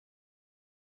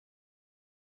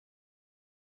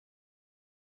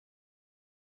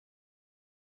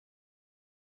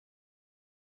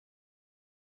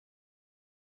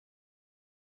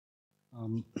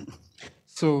Um,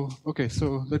 okay,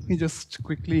 so let me just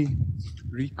quickly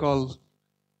recall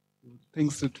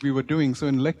things that we were doing. So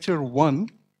in lecture 1,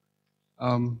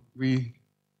 we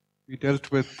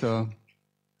dealt with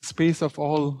space of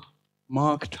all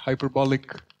marked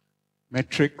hyperbolic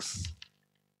metrics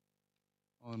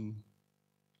on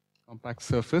compact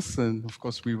surface, and of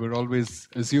course we were always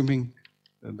assuming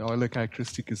that the Euler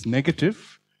characteristic is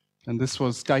negative, and this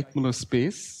was Teichmüller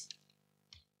space,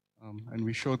 and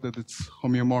we showed that it's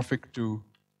homeomorphic to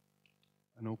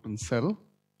an open cell.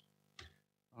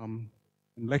 In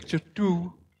lecture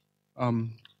 2,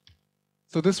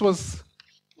 so this was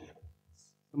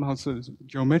somehow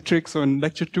geometric. So in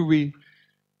lecture 2 we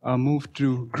moved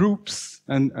to groups,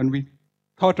 and we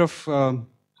thought of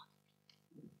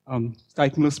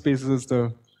Teichmüller spaces as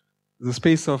the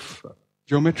space of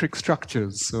geometric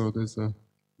structures. So there's a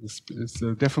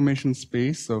deformation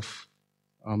space of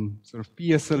sort of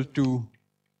PSL2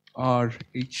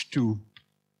 RH2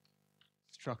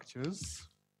 structures,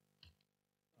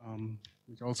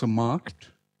 which are also marked,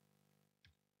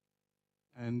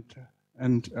 and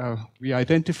we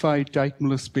identified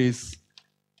Teichmüller space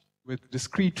with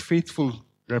discrete faithful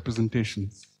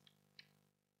representations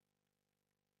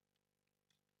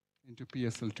into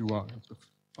PSL2R, the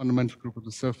fundamental group of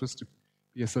the surface to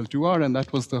PSL2R, and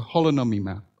that was the holonomy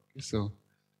map. Okay, so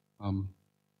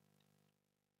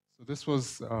this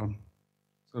was sort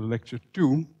of lecture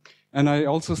 2, and I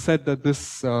also said that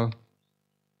this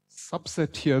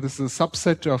subset here, this is a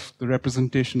subset of the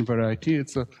representation variety.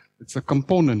 It's a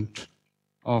component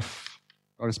of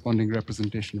corresponding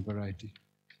representation variety,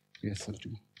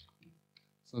 PSL2.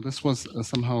 So this was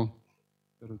somehow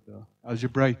sort of the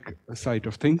algebraic side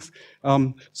of things.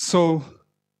 So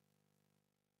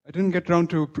I didn't get around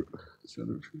to sort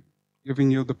of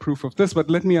giving you the proof of this, but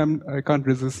let me, I can't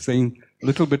resist saying a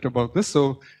little bit about this.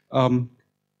 So,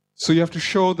 so you have to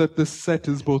show that this set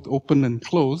is both open and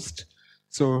closed.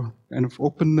 So kind of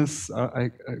openness, so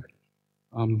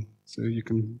you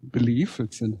can believe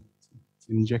it's an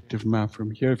injective map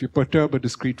from here. If you perturb a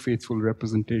discrete faithful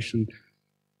representation,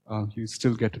 you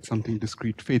still get something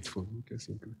discrete faithful. Okay,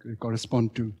 so it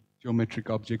correspond to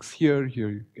geometric objects here. Here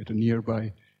you get a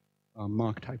nearby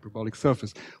marked hyperbolic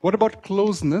surface. What about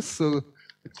closeness? So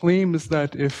the claim is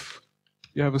that if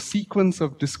you have a sequence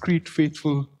of discrete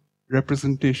faithful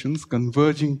representations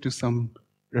converging to some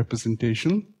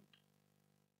representation,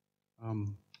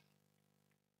 so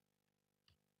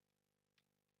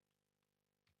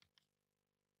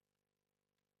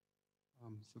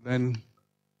then,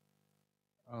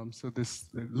 so this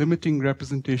limiting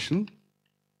representation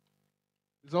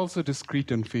is also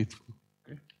discrete and faithful.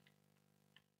 Okay?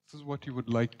 This is what you would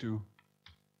like to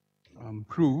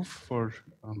prove for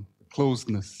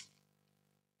closeness,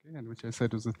 okay? And which I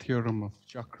said was a theorem of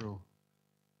Chakro,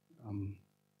 and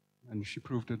she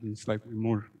proved it in slightly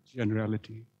more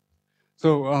generality.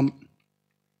 So,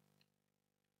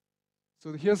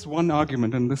 so here's one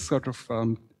argument, and this sort of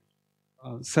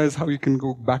says how you can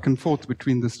go back and forth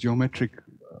between this geometric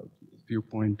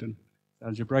viewpoint and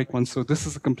algebraic one. So this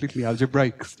is a completely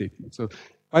algebraic statement. So,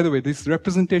 by the way, these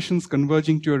representations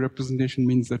converging to a representation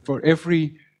means that for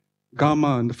every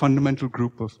gamma in the fundamental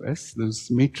group of S,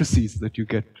 those matrices that you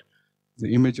get,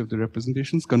 the image of the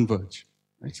representations converge.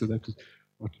 Right? So that is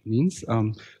what it means.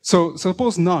 So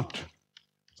suppose not.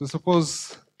 So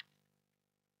suppose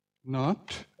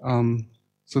not.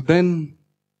 So then,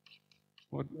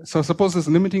 so suppose this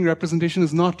limiting representation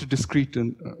is not discrete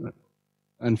and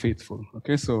faithful.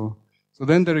 Okay, so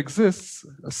then there exists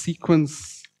a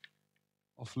sequence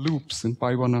of loops in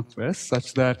pi1 of S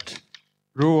such that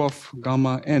rho of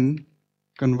gamma n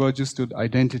converges to the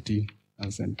identity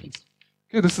as enters.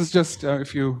 Okay, this is just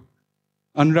if you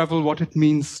unravel what it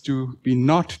means to be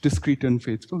not discrete and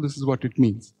faithful, this is what it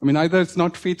means. I mean, either it's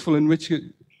not faithful, in which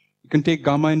you can take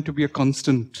gamma n to be a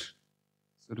constant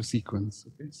sort of sequence.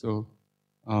 Okay, so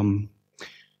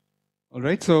all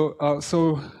right. So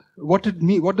what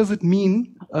does it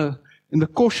mean in the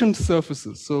quotient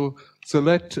surfaces? So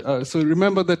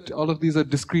remember that all of these are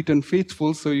discrete and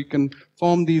faithful. So you can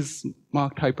form these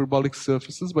marked hyperbolic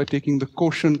surfaces by taking the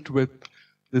quotient with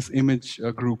this image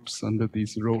groups under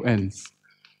these rho n's.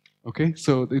 Okay,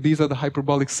 so these are the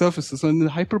hyperbolic surfaces. So in the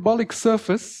hyperbolic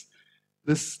surface,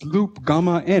 this loop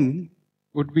gamma n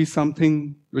would be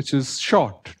something which is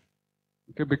short.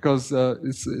 Okay, because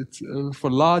it's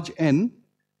for large n,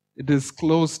 it is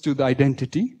close to the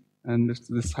identity, and it's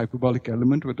this hyperbolic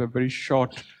element with a very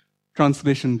short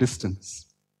translation distance.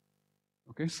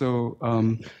 Okay, so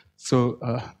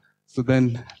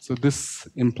this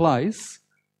implies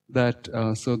that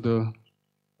so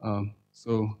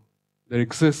there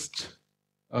exists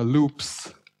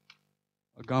loops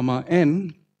gamma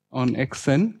n on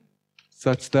xn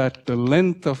such that the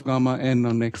length of gamma n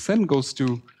on xn goes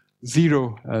to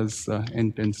 0 as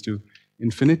n tends to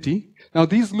infinity. Now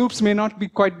these loops may not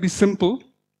quite be simple.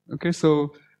 Okay,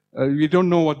 so we don't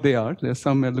know what they are. There are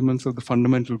some elements of the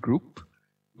fundamental group.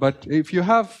 But if you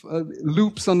have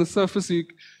loops on the surface, you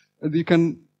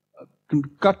can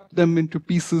cut them into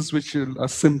pieces which are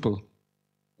simple.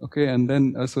 Okay, and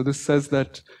then so this says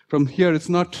that from here it's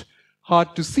not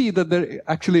hard to see that there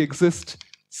actually exist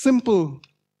simple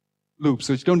loops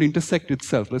which don't intersect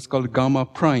itself. Let's call it gamma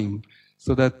prime,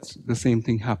 so that the same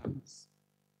thing happens.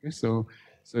 Okay, so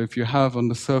if you have on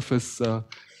the surface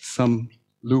some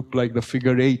loop like the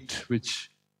figure 8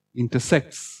 which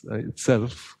intersects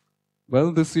itself,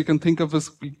 well, this you can think of as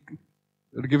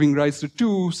giving rise to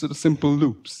two sort of simple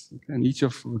loops, okay? And each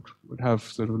of would have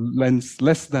sort of lengths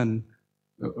less than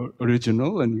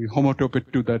original, and you homotope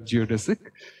it to that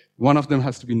geodesic. One of them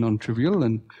has to be non-trivial,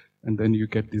 and then you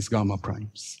get these gamma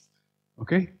primes.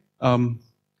 Okay? All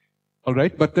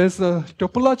right, but there's a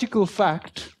topological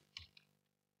fact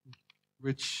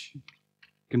which you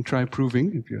can try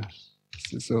proving if you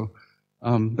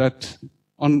that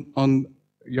on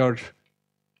your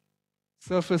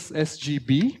surface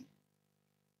SGB,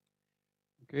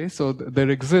 okay, so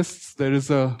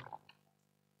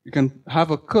you can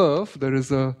have a curve, there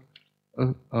is a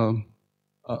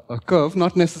curve,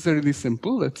 not necessarily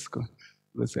simple, let's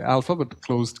say alpha, but a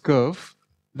closed curve,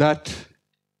 that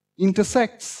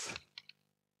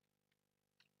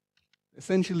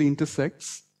essentially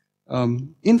intersects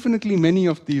infinitely many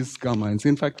of these gamma n's.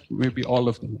 In fact, maybe all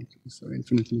of them, actually. So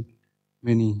infinitely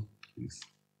many of these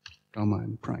gamma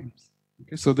n primes.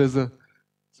 Okay, so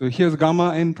here's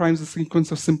gamma n primes, a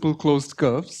sequence of simple closed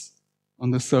curves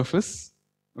on the surface.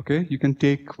 Okay, you can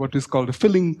take what is called a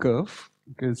filling curve.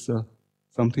 Okay, it's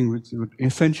something which would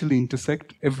essentially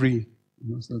intersect every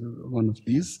sort of one of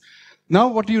these. Now,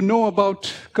 what do you know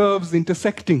about curves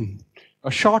intersecting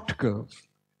a short curve?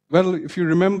 Well, if you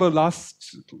remember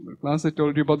last class, I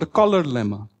told you about the collar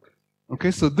lemma.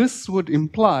 Okay, so this would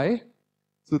imply,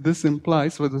 so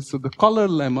the collar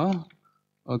lemma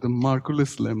or the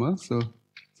Margulis lemma, so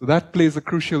that plays a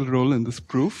crucial role in this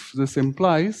proof. This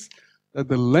implies that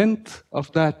the length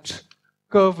of that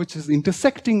curve which is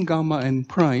intersecting gamma n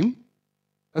prime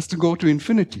has to go to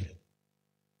infinity.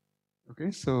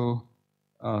 Okay, so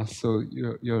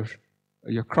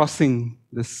you're crossing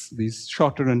these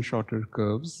shorter and shorter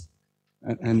curves,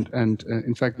 and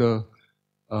in fact so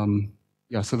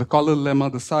the collar lemma,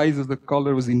 the size of the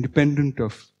collar was independent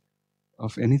of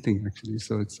anything actually.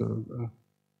 So it's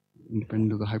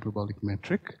independent of the hyperbolic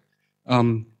metric,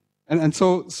 and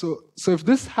so if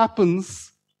this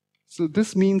happens, so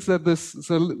this means that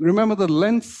so remember the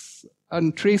lengths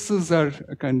and traces are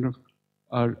kind of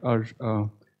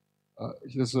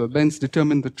so lengths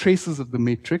determine the traces of the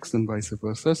matrix and vice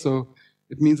versa. So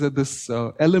it means that this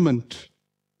element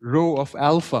rho of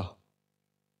alpha,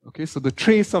 okay, so the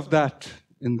trace of that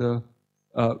in the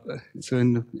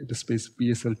space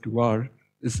PSL2R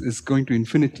is going to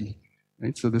infinity,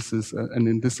 right? So this is and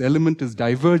in this element is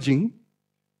diverging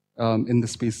in the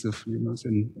space of in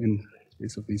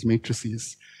space of these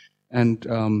matrices, and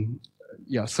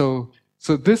so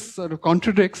this sort of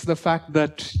contradicts the fact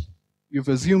that you've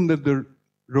assumed that the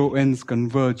rho n's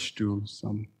converge to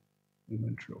some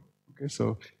element rho. Okay,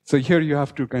 so here you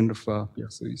have to kind of so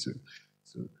you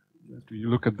have to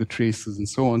look at the traces and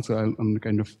so on. So I'm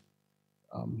kind of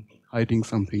hiding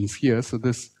some things here. So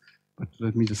but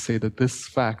let me just say that this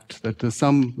fact that there's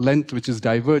some length which is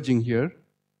diverging here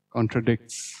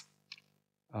contradicts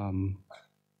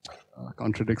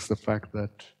the fact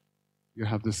that you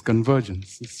have this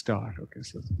convergence, this star. Okay,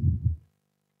 so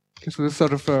this is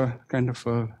sort of a kind of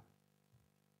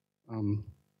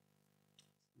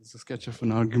it's a sketch of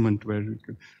an argument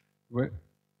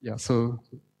so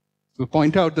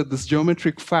point out that this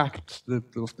geometric fact that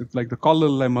like the collar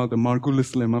lemma, the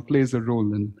Margulis lemma, plays a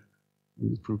role in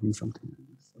proving something like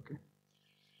this.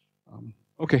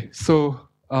 Okay. So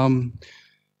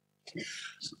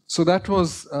that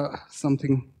was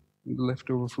something left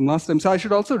over from last time. So I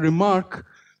should also remark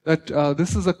that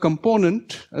this is a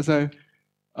component, as I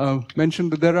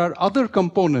mentioned, that there are other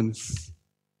components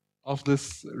of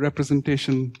this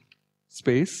representation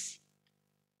space.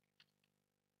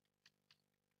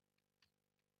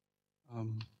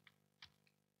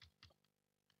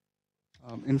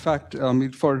 In fact,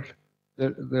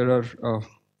 there are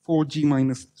 4G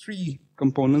minus 3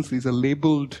 components. These are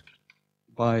labeled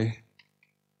by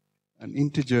an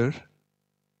integer.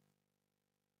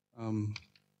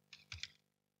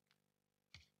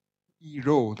 E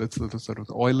rho, that's the sort of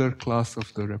the Euler class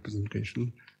of the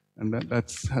representation. And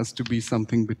that has to be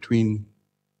something between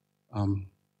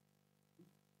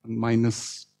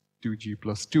minus 2g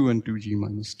plus 2 and 2g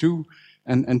minus 2.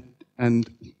 And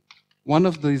one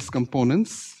of these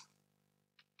components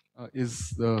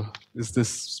is this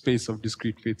space of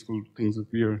discrete faithful things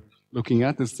that we are looking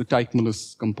at. Is the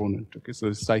Teichmüller component. Okay, so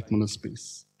it's Teichmüller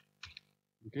space.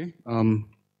 Okay,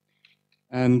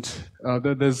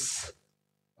 there's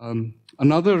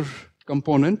another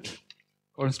component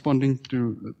corresponding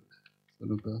to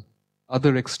sort of the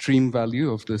other extreme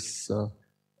value of this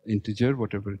integer,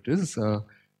 whatever it is.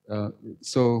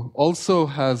 So also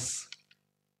has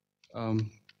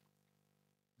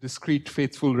discrete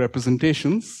faithful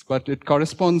representations, but it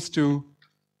corresponds to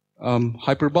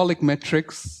hyperbolic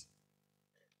metrics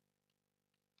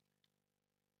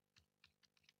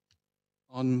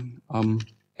on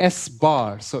S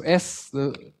bar. So S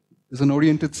is an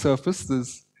oriented surface.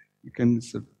 You can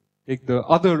take the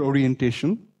other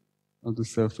orientation of the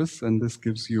surface, and this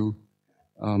gives you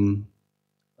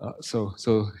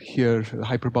so here the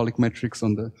hyperbolic metrics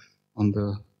on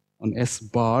S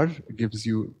bar gives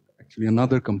you actually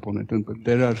another component. But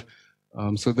there are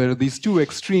these two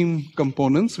extreme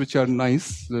components which are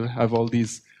nice. They have all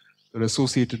these, they're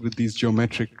associated with these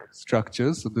geometric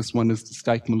structures. So this one is the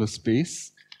Teichmüller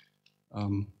space.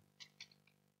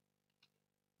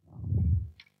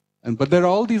 But there are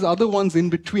all these other ones in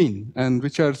between, and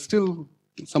which are still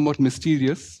somewhat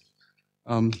mysterious.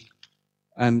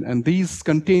 And these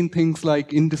contain things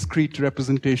like indiscrete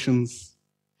representations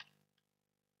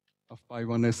of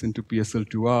pi1s into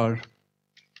PSL2R.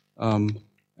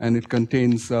 And it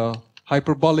contains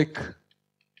hyperbolic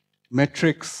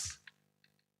metrics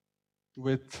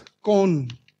with cone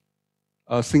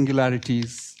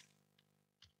singularities.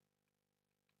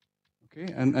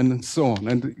 Okay, and so on.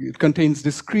 And it contains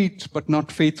discrete but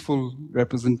not faithful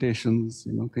representations,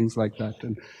 things like that.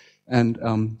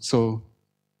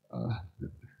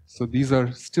 So these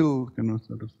are still,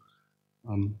 sort of,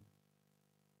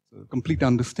 so complete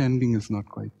understanding is not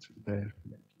quite there.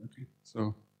 Okay.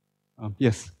 So,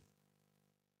 yes.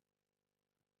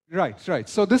 Right.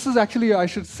 So this is actually, I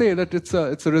should say that it's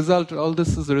a result. All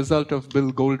this is a result of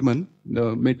Bill Goldman,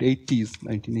 the mid-80s,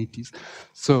 1980s.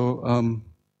 So.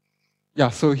 Yeah,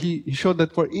 so he showed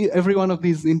that for every one of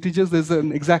these integers, there's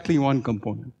exactly one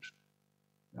component.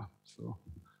 Yeah, so,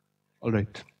 all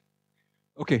right.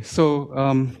 Okay, so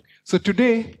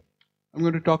today, I'm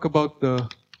going to talk about the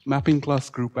mapping class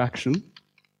group action.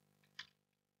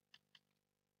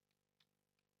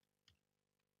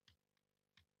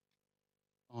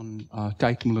 On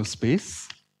Teichmüller space.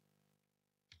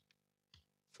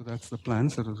 So that's the plan.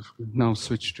 So now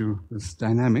switch to this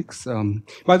dynamics.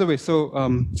 By the way, so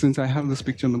since I have this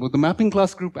picture, the mapping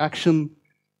class group action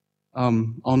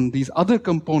on these other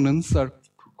components are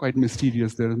quite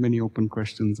mysterious. There are many open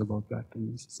questions about that,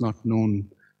 and it's not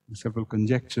known. There's several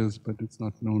conjectures, but it's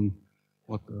not known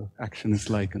what the action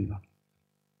is like. And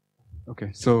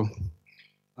okay, so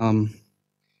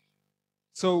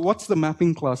what's the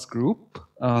mapping class group?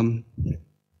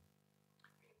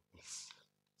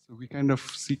 So we kind of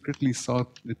secretly saw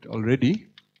it already.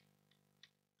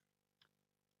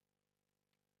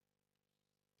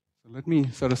 So let me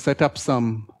sort of set up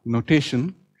some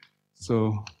notation.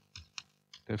 So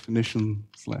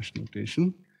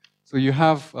definition/notation. So you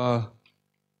have, you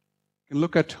can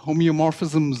look at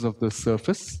homeomorphisms of the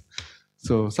surface.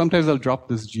 So sometimes I'll drop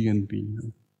this G and B.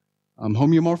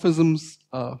 Homeomorphisms,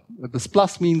 this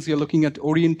plus means you're looking at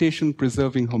orientation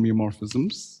preserving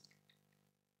homeomorphisms.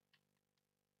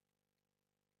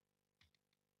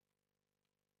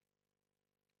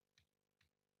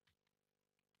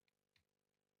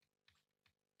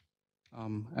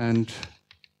 And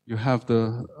you have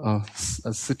the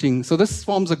sitting, so this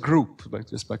forms a group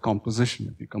just by composition.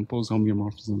 If you compose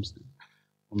homeomorphism.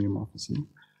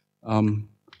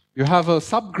 You have a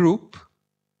subgroup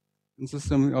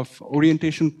consisting of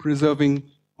orientation preserving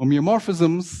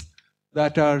homeomorphisms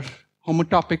that are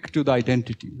homotopic to the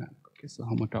identity map. Okay, so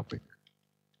homotopic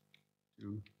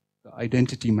to the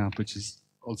identity map, which is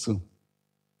also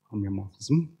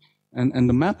homeomorphism. And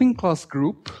the mapping class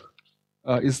group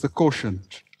is the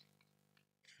quotient.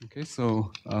 Okay,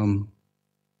 so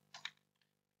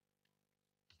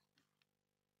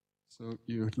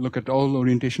you look at all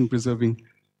orientation preserving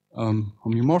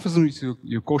homeomorphisms.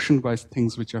 You quotient by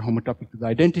things which are homotopic to the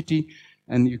identity,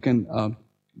 and you can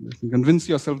convince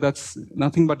yourself that's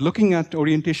nothing but looking at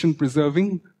orientation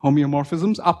preserving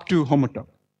homeomorphisms up to homotop.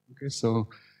 Okay, so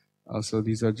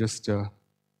these are just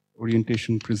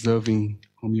orientation preserving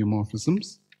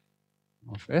homeomorphisms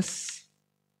of S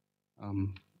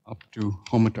up to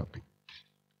homotopy.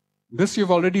 This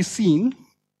you've already seen.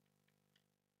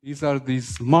 These are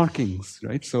these markings,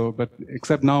 right? So, but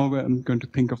except now I'm going to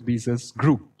think of these as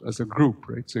a group,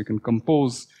 right? So you can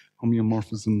compose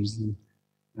homeomorphisms,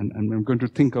 and I'm going to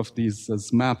think of these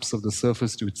as maps of the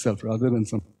surface to itself rather than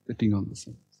some fitting on the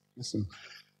surface.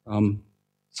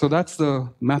 So that's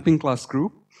the mapping class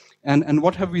group. And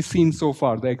what have we seen so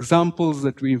far? The examples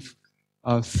that we've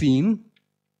seen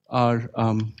are,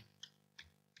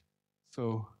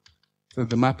 so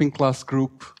the mapping class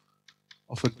group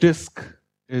of a disk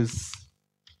is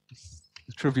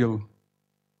a trivial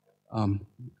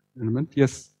element.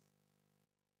 Yes?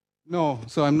 No,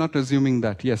 so I'm not assuming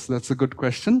that. Yes, that's a good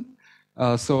question.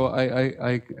 So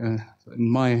in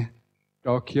my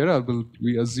talk here,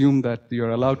 we assume that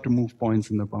you're allowed to move points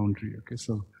in the boundary. Okay,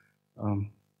 so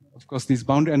of course these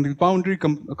boundary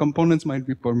components might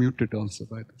be permuted also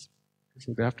by this.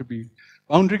 So they have to be,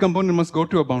 boundary component must go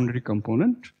to a boundary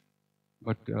component.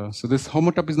 But so this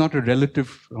homotopy is not a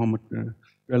relative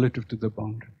to the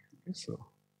boundary.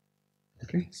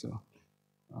 Okay, so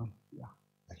yeah.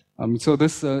 So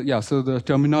this so the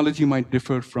terminology might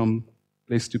differ from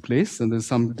place to place, and there's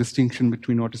some distinction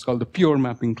between what is called the pure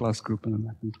mapping class group and a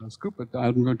mapping class group. But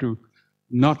I'm going to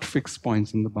not fix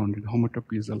points in the boundary. The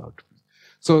homotopy is allowed to.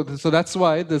 So that's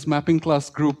why this mapping class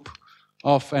group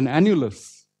of an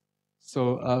annulus.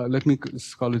 So let me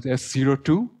call it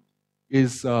S02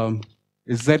 is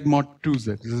Z mod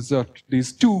 2Z. This is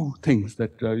these two things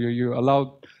that you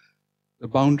allow the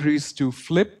boundaries to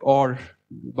flip or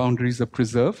boundaries are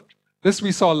preserved. This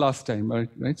we saw last time,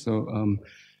 right? So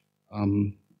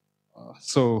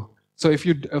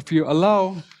if you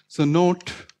allow, so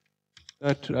note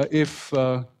that if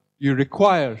you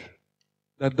require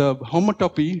that the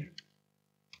homotopy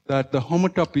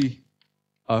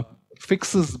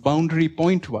fixes boundary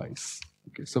pointwise.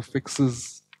 Okay, so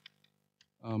fixes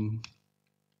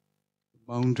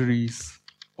boundaries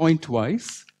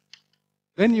pointwise,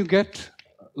 then you get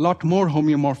a lot more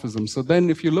homeomorphisms. So then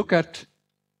if you look at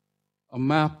a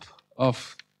map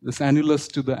of this annulus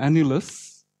to the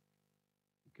annulus,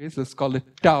 okay, so let's call it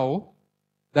tau,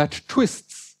 that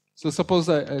twists. So suppose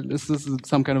this is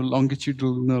some kind of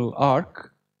longitudinal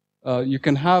arc. You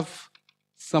can have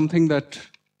something that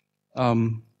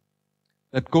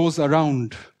goes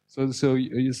around. So it's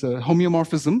a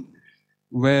homeomorphism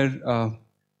where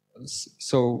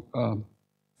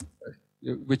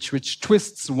which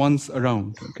twists once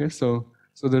around. Okay, so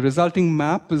the resulting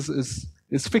map is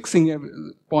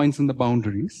fixing points in the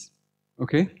boundaries.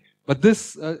 Okay, but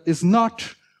this is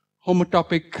not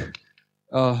homotopic.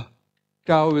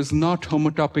 Tau is not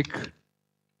homotopic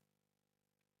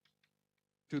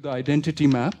to the identity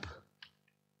map.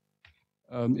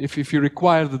 If you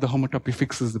require that the homotopy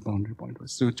fixes the boundary point.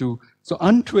 So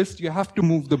untwist, you have to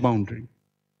move the boundary.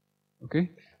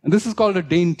 Okay, and this is called a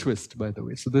Dane twist, by the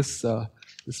way. So this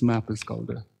map is called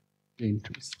a Dane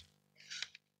twist.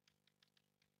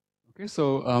 Okay,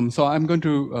 so I'm going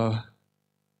to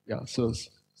so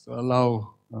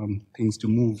allow things to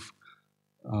move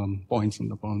points on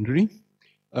the boundary.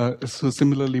 So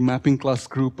similarly, mapping class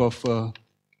group of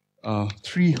a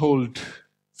three-holed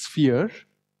sphere,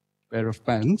 pair of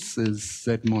pans, is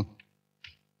Z mod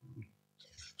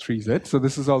 3Z. So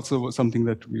this is also something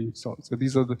that we saw. So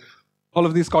these are all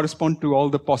of these correspond to all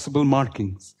the possible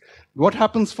markings. What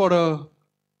happens for a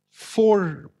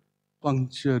four-holed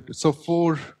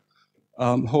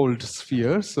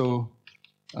sphere? So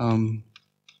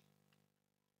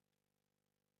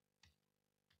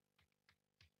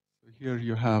here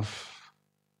you have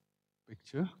a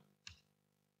picture.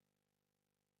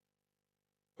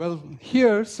 Well,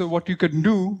 here, so what you can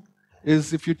do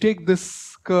is if you take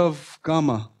this curve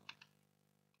gamma,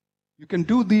 you can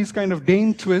do these kind of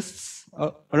Dane twists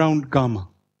around gamma.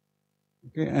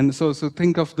 Okay, and so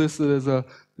think of this as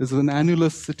there's an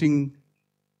annulus sitting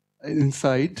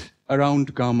inside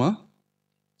around gamma.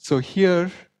 So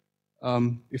here,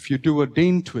 if you do a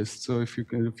Dane twist, so if you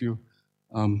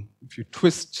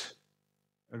twist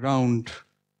around,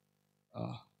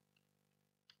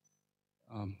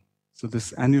 so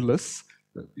this annulus,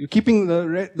 you're keeping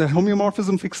the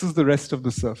homeomorphism fixes the rest of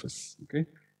the surface, okay?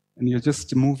 And you're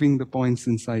just moving the points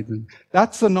inside them.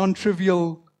 That's a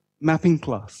non-trivial mapping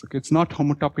class, okay? It's not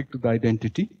homotopic to the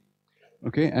identity,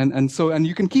 okay? And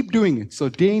you can keep doing it. So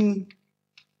Dane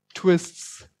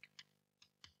twists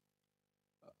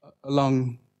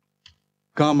along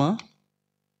gamma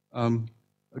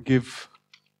give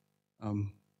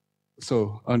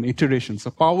so an iteration. So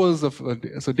powers of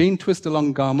so Dane twist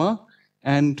along gamma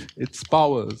and its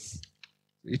powers,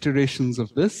 iterations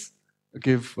of this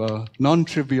give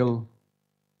non-trivial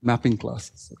mapping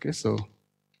classes. Okay, so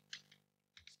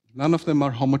none of them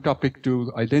are homotopic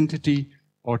to identity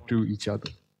or to each other.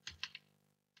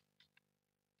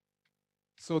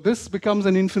 So this becomes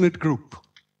an infinite group.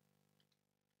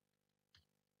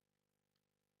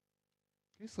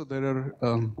 Okay, so there are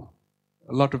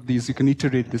a lot of these. You can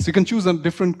iterate this. You can choose a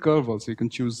different curve also. You can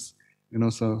choose,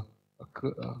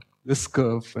 this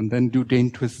curve and then do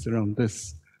Dane twists around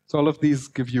this. So all of these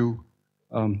give you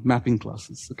mapping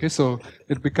classes. Okay, so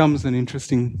it becomes an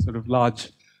interesting sort of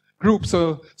large group.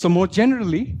 So more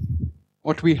generally,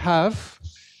 what we have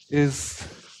is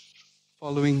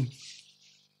following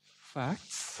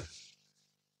facts.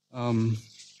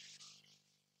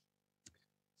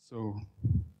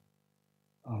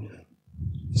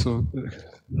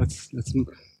 Let's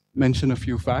mention a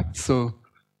few facts. So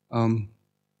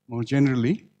more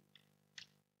generally,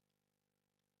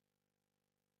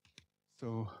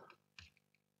 so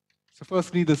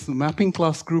firstly, this mapping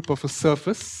class group of a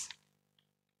surface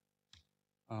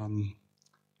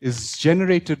is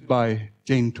generated by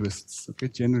Dane twists. Okay,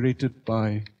 generated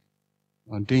by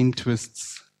Dane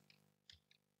twists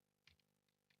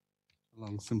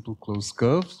along simple closed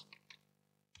curves.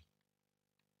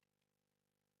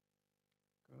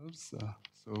 So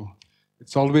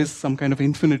it's always some kind of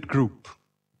infinite group.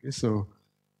 Okay, so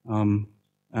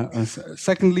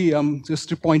secondly, just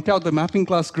to point out the mapping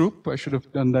class group, I should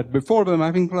have done that before, but the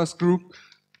mapping class group,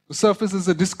 the surface is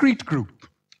a discrete group.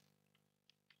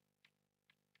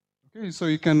 Okay, so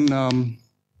you can,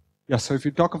 so if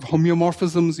you talk of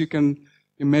homeomorphisms, you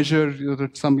measure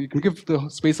you can give the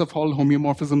space of all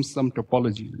homeomorphisms some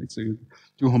topology. Right? So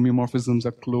two homeomorphisms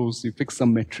are closed, you fix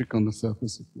some metric on the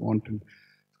surface if you want, and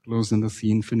close in the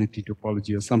C infinity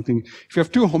topology or something. If you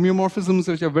have two homeomorphisms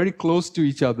which are very close to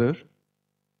each other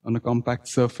on a compact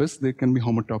surface, they can be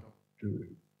homotop to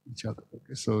each other.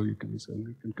 Okay, so you can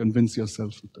convince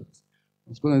yourself with that.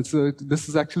 So this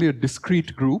is actually a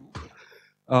discrete group,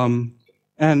 so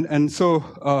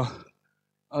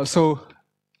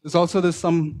there's also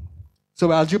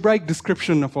so algebraic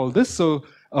description of all this. So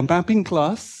a mapping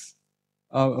class,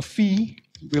 a phi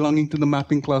belonging to the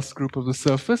mapping class group of the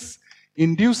surface,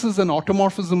 induces an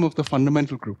automorphism of the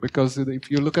fundamental group, because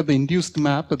if you look at the induced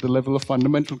map at the level of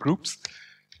fundamental groups,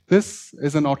 this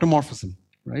is an automorphism,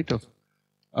 right?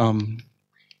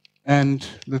 And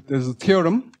there's a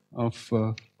theorem of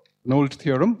an old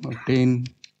theorem of Dane,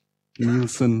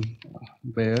 Nielsen,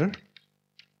 Baer,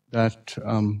 that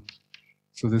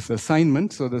so this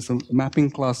assignment. So there's a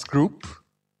mapping class group.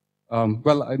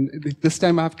 This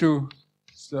time I have to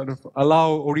sort of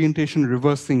allow orientation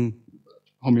reversing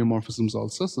homeomorphisms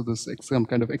also. So this some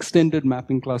kind of extended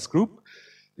mapping class group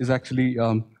is actually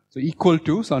so equal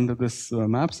to, so under this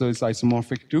map, so it's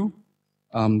isomorphic to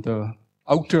the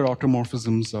outer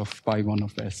automorphisms of pi 1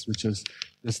 of S, which is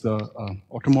just the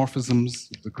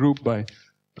automorphisms of the group by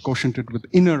quotiented with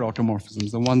inner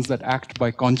automorphisms, the ones that act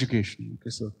by conjugation. Okay,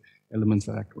 so elements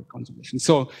that act by conjugation.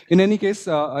 So in any case,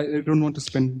 I don't want to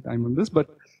spend time on this, but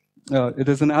it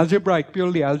is an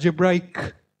purely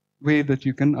algebraic way that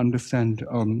you can understand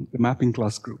the mapping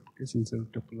class group, okay, since it's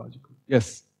topological.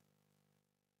 Yes?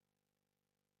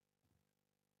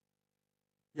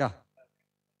 Yeah.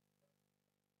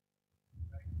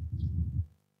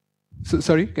 So,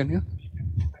 sorry, can you?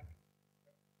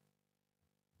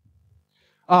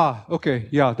 Okay,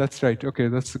 yeah, that's right. Okay,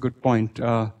 that's a good point.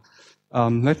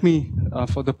 Let me,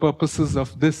 for the purposes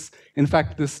of this, in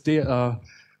fact, this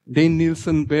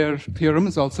Dane-Nielsen-Baer theorem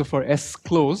is also for S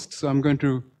closed, so I'm going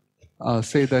to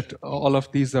say that all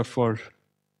of these are for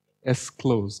S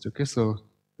closed. Okay, so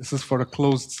this is for a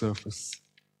closed surface.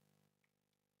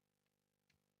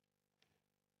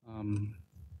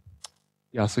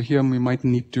 Yeah, so here we might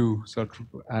need to sort of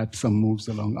add some moves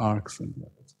along arcs, and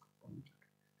that's a good point.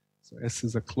 So S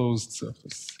is a closed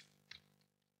surface.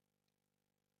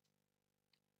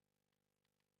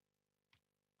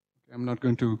 Okay, I'm not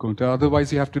going to go into.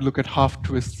 Otherwise, you have to look at half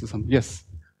twists or something. Yes.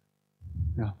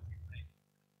 Yeah.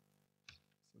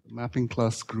 The mapping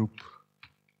class group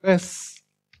S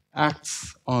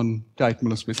acts on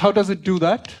Teichmüller space. How does it do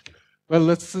that? Well,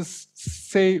 let's just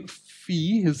say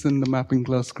phi is in the mapping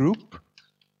class group.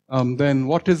 Then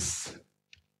what is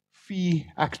phi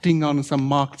acting on some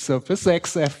marked surface?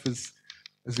 XF is,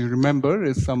 as you remember,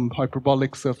 is some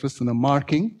hyperbolic surface in a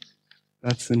marking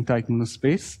that's in Teichmüller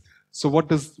space. So what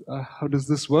does how does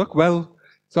this work? Well,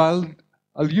 so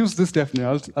I'll use this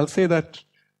definition. I'll say that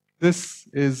this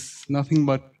is nothing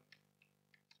but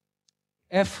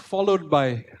F followed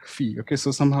by phi. Okay,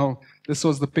 so somehow this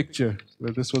was the picture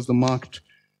where this was the marked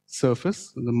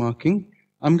surface, the marking.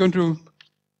 I'm going to.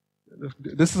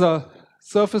 This is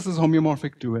surface is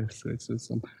homeomorphic to S. Right? So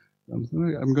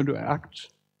I'm going to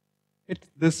hit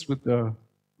this with the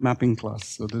mapping class.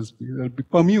 So there'll be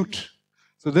permute.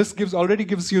 So this already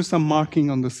gives you some marking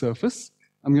on the surface.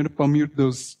 I'm going to permute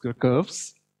those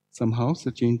curves somehow, so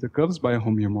change the curves by a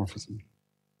homeomorphism.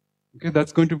 Okay,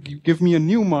 that's going to give me a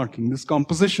new marking. This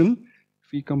composition,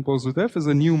 phi composed with F, is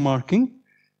a new marking.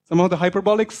 Somehow the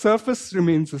hyperbolic surface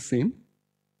remains the same.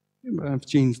 I've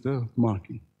changed the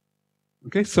marking.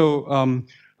 Okay, so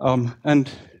and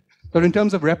so in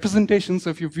terms of representation, so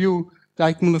if you view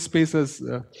Teichmüller space as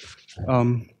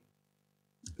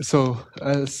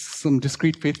as some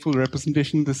discrete faithful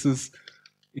representation, this is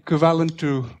equivalent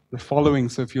to the following.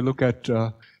 So if you look at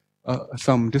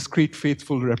some discrete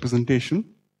faithful representation,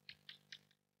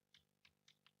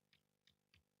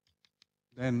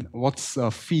 then what's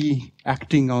phi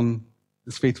acting on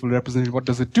this faithful representation? What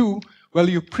does it do? Well,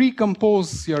 you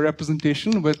precompose your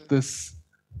representation with this,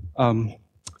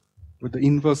 with the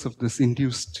inverse of this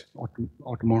induced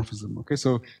automorphism. Okay,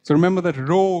 so remember that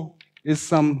rho is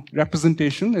some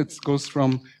representation. It goes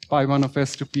from pi1 of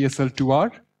S to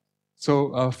PSL2R.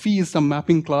 So phi is some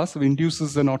mapping class that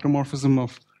induces an automorphism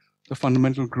of the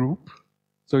fundamental group.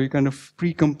 So you kind of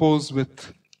precompose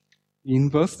with the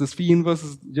inverse. This phi inverse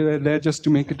is there just to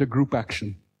make it a group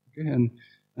action. Okay, and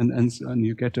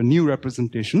you get a new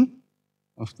representation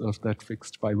of that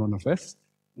fixed pi1 of S,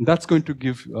 and that's going to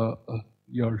give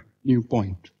your new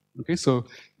point. Okay, so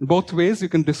in both ways you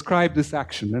can describe this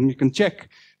action, and you can check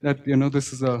that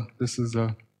this is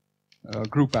a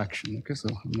group action. Okay, so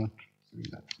I'm not doing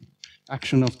that.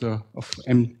 Action of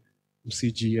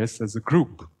MCGS as a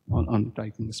group on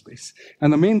Teichmüller space.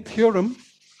 And the main theorem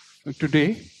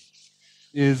today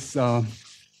is the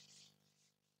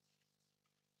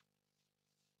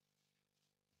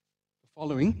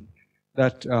following,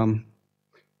 that I'm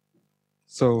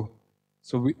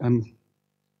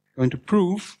going to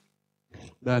prove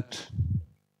that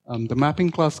the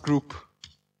mapping class group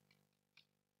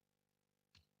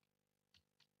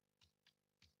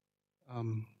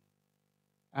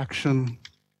action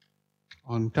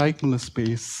on Teichmüller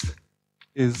space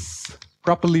is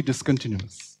properly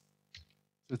discontinuous.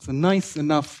 It's a nice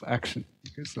enough action.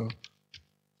 Okay, so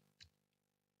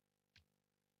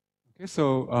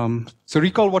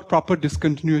recall what proper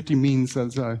discontinuity means,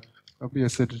 as I probably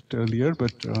said it earlier,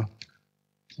 but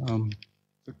the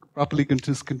properly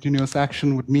discontinuous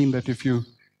action would mean that so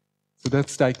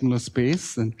that's Teichmüller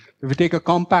space, and if we take a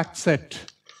compact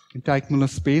set in Teichmüller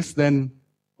space, then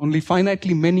only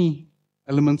finitely many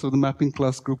elements of the mapping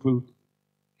class group will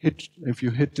hit, if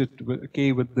you hit it with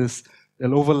K with this,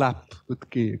 they'll overlap with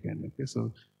K again. Okay,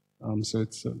 so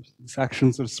it's this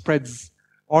action sort of spreads,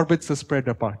 orbits are spread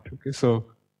apart. Okay,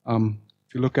 so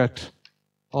if you look at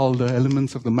all the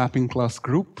elements of the mapping class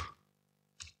group,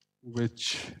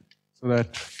 if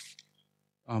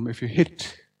you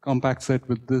hit compact set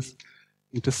with this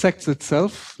intersects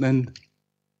itself, then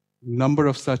number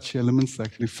of such elements is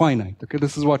actually finite. Okay,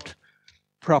 this is what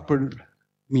proper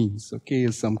means. So K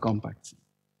is some compact set.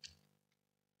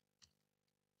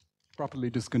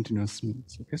 Properly discontinuous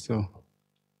means. Okay, so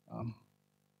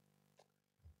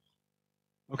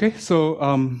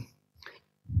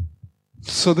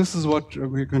so this is what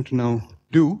we're going to now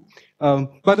do.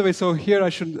 By the way, so here I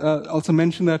should also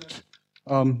mention that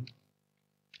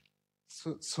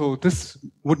so this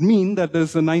would mean that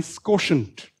there's a nice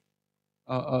quotient.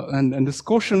 And this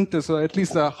quotient is at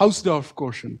least a Hausdorff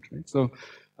quotient, right? So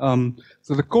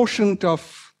the quotient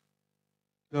of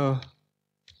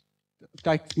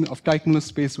Teichmüller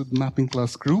space with mapping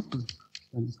class group,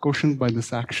 and quotient by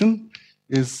this action,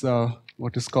 is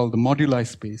what is called the moduli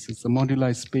space. It's the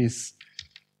moduli space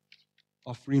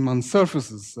of Riemann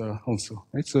surfaces also,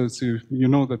 right? So you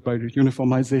know that by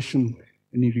uniformization,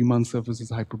 any Riemann surface is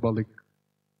hyperbolic.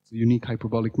 It's a unique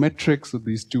hyperbolic metric. So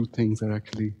these two things are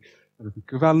actually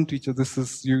equivalent to each other.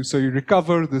 So you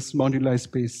recover this moduli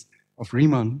space of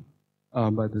Riemann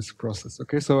by this process.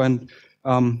 Okay, so in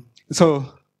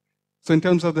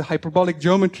terms of the hyperbolic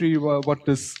geometry, what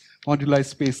this moduli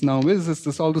space now is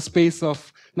this all the space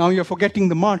of, now you're forgetting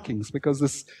the markings because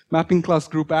this mapping class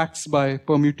group acts by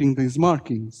permuting these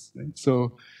markings. Right?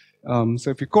 So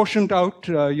if you quotient out,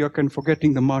 you're kind of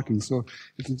forgetting the markings. So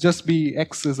it'll just be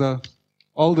X is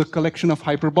all the collection of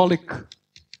hyperbolic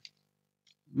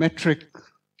metric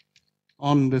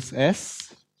on this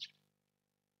S.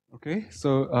 Okay,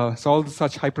 so all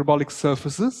such hyperbolic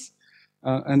surfaces,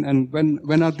 and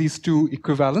when are these two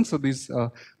equivalent? So these,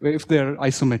 if they're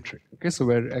isometric. Okay, so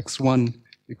where x1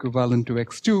 equivalent to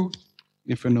x2,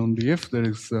 if and only if there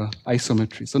is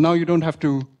isometry. So now you don't have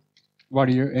to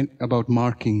worry about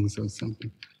markings or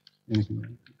something, anything like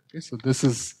that. Okay, so this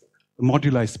is the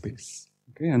moduli space.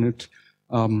 Okay, and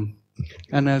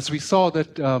as we saw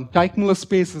that Teichmüller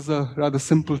space is a rather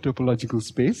simple topological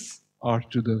space, R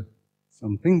to the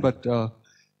something, but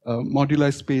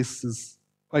moduli space is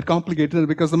quite complicated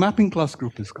because the mapping class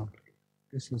group is complicated.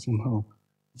 Okay, so somehow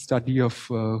the study of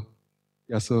so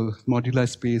moduli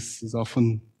space is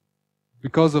often,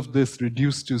 because of this,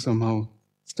 reduced to somehow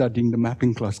studying the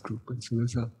mapping class group. And so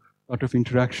there's a lot of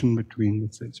interaction between,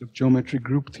 let's say, sort of geometric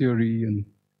group theory and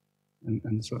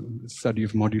so the study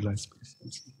of moduli space.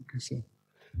 Okay, so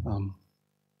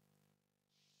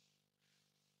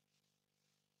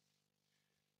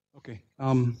okay.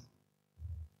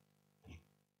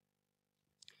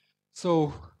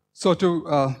 So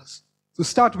to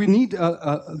start, we need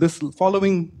this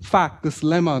following fact, this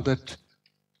lemma that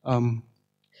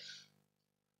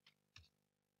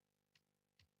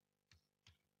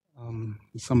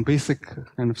some basic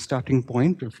kind of starting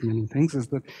point of many things is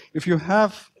that if you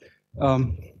have, so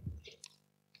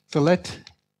let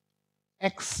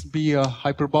X be a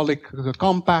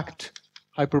compact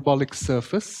hyperbolic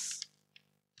surface,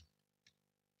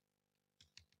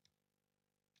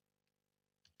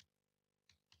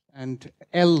 and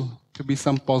L to be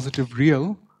some positive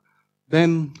real,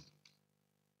 then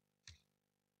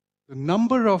the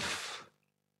number of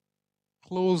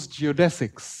closed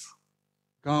geodesics,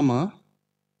 gamma,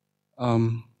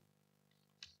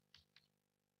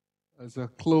 as a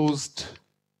closed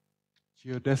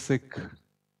geodesic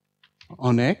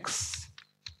on X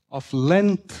of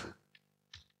length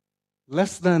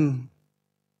less than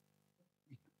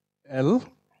L,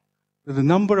 the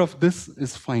number of this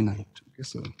is finite. Okay,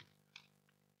 so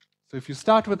if you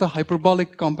start with a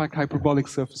compact hyperbolic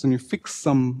surface and you fix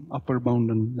some upper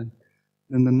bound, and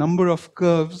then the number of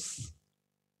curves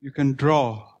you can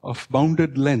draw of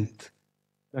bounded length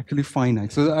is actually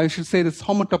finite. So I should say it's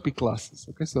homotopy classes.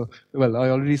 Okay, so well, I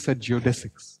already said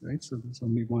geodesics, right? So there's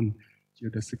only one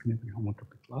geodesic in every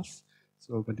homotopy class.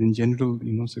 So, but in general,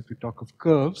 so if you talk of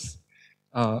curves,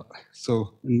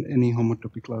 so in any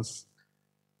homotopy class,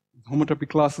 homotopy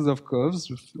classes of curves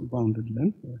with bounded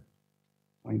length are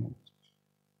finite.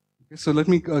 Okay, so let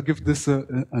me give this a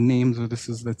name. So this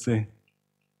is, let's say,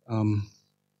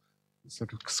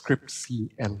 sort of script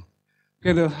CL.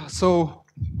 Okay, so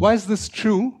why is this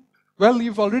true? Well,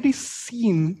 you've already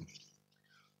seen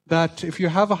that if you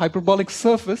have a hyperbolic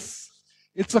surface,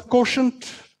 it's a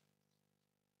quotient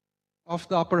of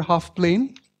the upper half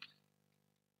plane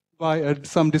by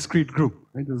some discrete group.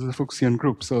 Right? This is a Fuchsian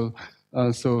group. So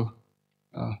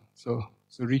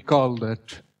recall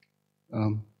that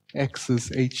X is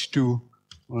H2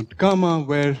 mod gamma,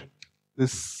 where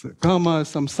this gamma is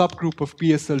some subgroup of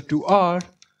PSL2R,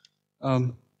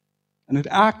 and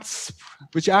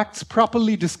which acts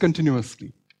properly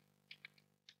discontinuously.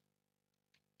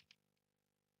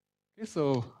 Okay,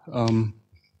 so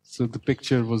the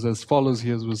picture was as follows.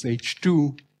 Here was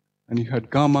H2, and you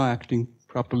had gamma acting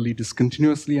properly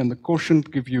discontinuously, and the quotient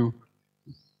gives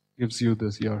you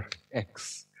this your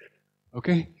X.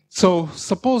 Okay, so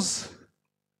suppose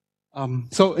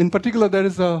so in particular there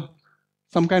is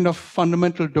some kind of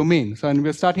fundamental domain. So, and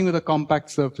we're starting with a compact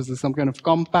surface, some kind of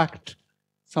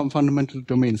some fundamental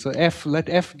domain. So let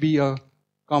F be a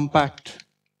compact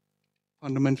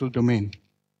fundamental domain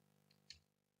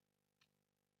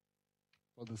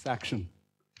for this action.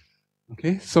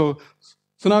 Okay, so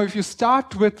now if you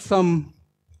start with some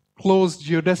closed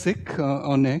geodesic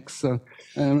on X,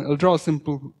 I'll draw a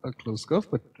simple closed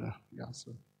curve, but yeah,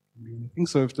 so anything.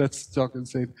 So if let's talk and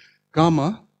say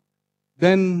gamma,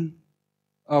 then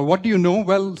what do you know?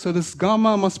 Well, so this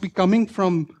gamma must be coming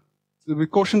from the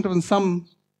quotient of some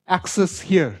axis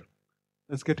here.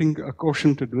 That's getting a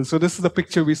quotient to do. So this is the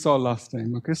picture we saw last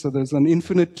time. Okay, so there's an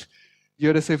infinite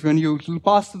geodesic. When you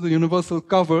pass through the universal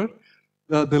cover,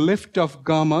 the lift of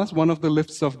gammas, one of the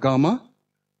lifts of gamma,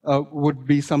 would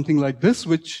be something like this,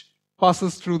 which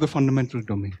passes through the fundamental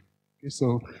domain. Okay,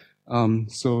 so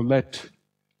let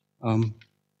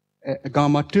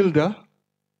gamma tilde.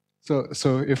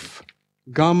 So if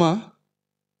gamma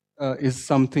is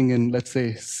something in, let's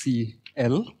say,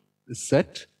 CL, this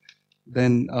set,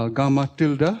 then gamma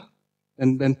tilde,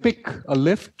 and then pick a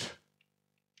lift,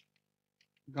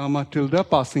 gamma tilde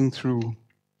passing through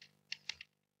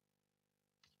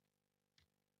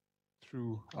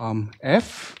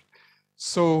F.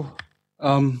 So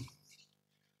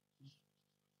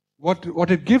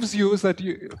what it gives you is that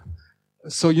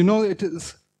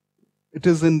it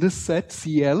is in this set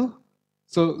CL.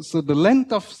 So the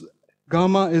length of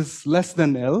gamma is less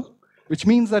than L, which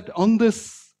means that in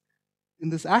this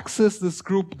axis, this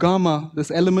group gamma, this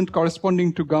element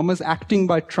corresponding to gamma is acting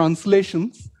by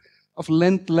translations of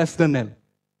length less than L.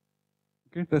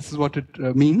 Okay, this is what it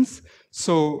means.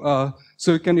 So, so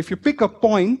you can, if you pick a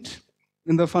point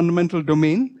in the fundamental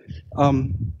domain,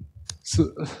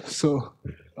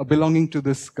 belonging to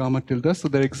this gamma tilde, so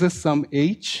there exists some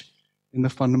H in the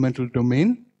fundamental domain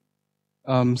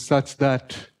such that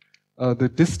the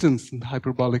distance, the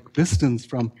hyperbolic distance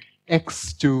from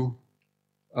X to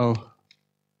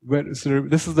so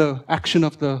this is the action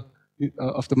of the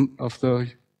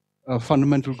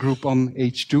fundamental group on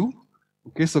H2.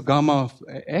 Okay, so gamma of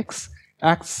X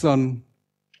acts on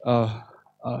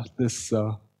this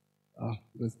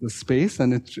space,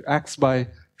 and it acts by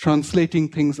translating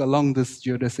things along this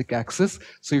geodesic axis.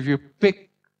 So if you pick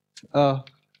a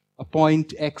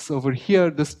point X over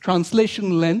here, this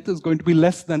translation length is going to be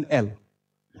less than L.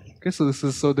 Okay, so this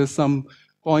is, so there's some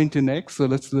point in X, so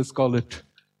let's call it,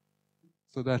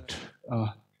 so that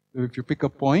if you pick a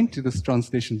point, this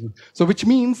translation, so which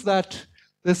means that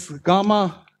this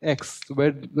gamma X,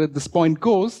 where this point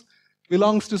goes,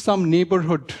 belongs to some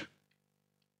neighborhood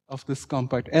of this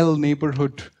compact, L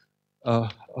neighborhood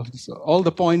of this, all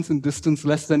the points in distance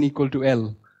less than equal to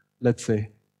L, let's say,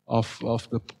 of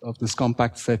this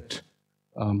compact set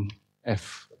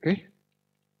F, okay?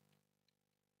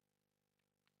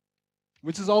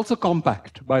 Which is also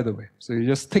compact, by the way. So you're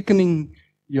just thickening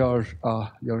your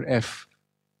F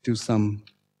to some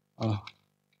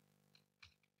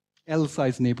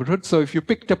L-size neighborhood. So if you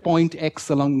picked a point X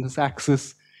along this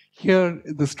axis, here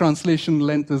this translation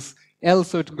length is L,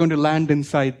 so it's going to land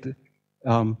inside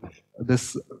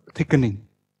this thickening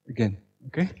again.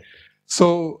 Okay,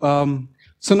 so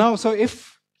so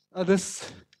if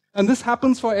this, and this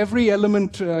happens for every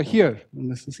element here,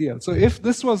 and this is here. So if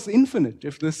this was infinite,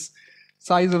 if this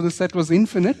size of the set was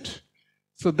infinite,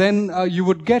 so then you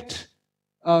would get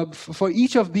for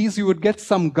each of these you would get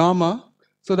some gamma,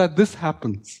 so that this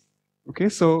happens. Okay,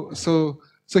 so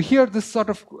here this sort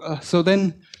of so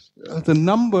then the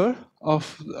number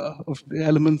of the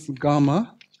elements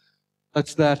gamma,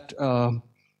 such that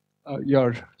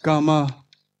your gamma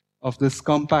of this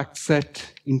compact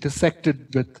set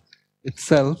intersected with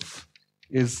itself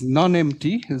is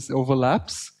non-empty, is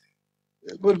overlaps,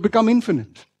 will become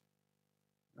infinite,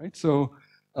 right? So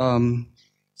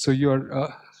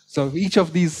so each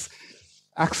of these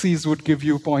axes would give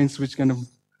you points which kind of,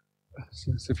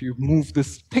 so if you move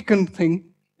this thickened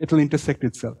thing, it will intersect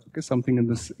itself. Okay, something in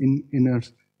this inner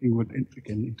thing would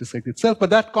again intersect itself, but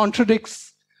that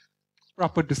contradicts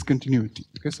proper discontinuity.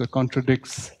 Okay, so it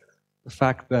contradicts the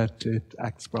fact that it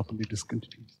acts properly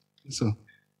discontinuous. So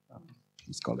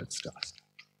let's call it stars.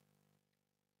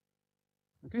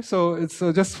 Okay, so it's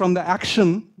just from the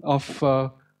action of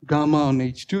gamma on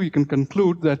H2, you can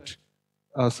conclude that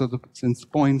since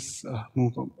points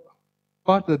move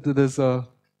apart, that there's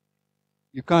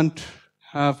you can't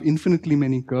have infinitely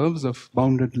many curves of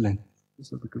bounded length.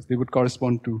 So because they would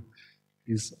correspond to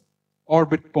these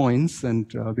orbit points,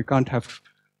 and we can't have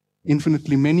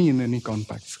infinitely many in any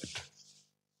compact set.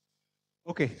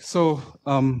 Okay, so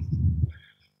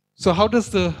so how does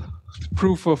the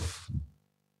proof of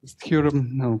this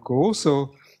theorem now go?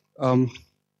 So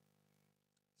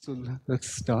so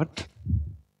let's start.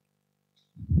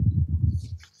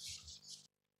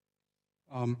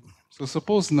 So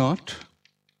suppose not.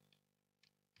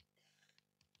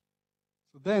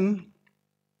 So then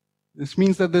this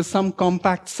means that there's some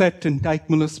compact set in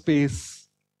Teichmüller space,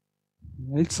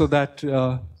 right? So that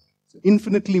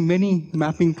infinitely many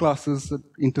mapping classes that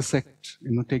intersect,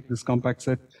 take this compact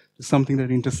set to something that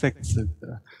intersects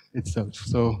itself.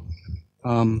 So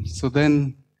so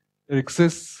then there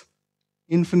exists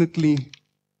infinitely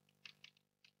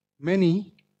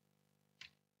many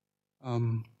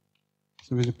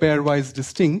so with a pairwise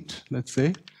distinct, let's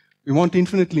say, we want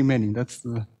infinitely many. That's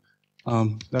the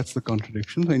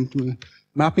contradiction. So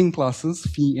mapping classes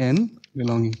phi n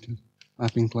belonging to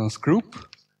mapping class group,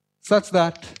 such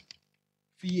that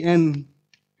phi n,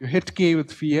 you hit k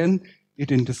with phi n,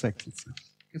 it intersects itself.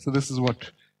 Okay, so this is what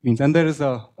it means. And there is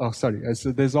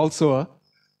so there's also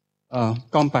a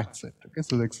compact set. Okay,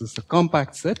 so there exists a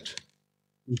compact set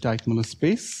in Teichmüller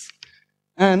space,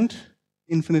 and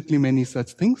infinitely many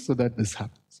such things, so that this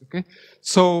happens. Okay,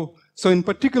 so in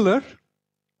particular,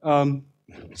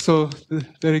 so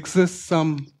there exists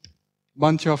some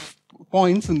bunch of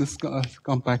points in this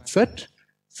compact set,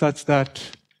 such that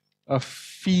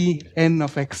phi n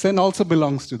of xn also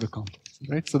belongs to the compact,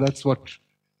 right? So that's what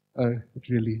it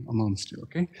really amounts to.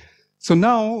 Okay, so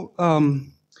now,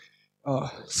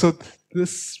 so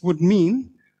this would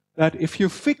mean that if you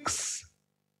fix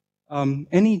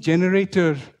any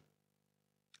generator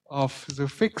of, so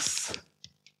fix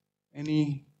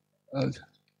any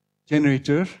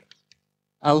generator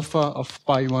alpha of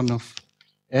pi1 of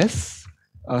S,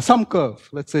 some curve,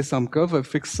 let's say some curve, I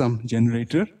fix some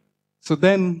generator. So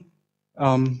then,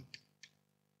 so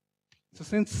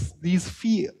since these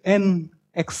phi n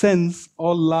xn's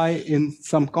all lie in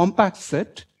some compact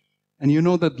set, and you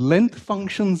know that length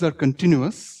functions are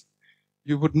continuous,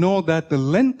 you would know that the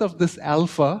length of this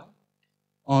alpha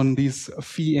on these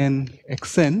phi n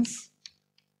xn's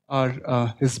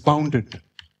is bounded,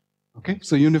 okay,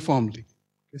 so uniformly.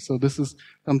 Okay, so this is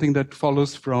something that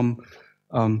follows from,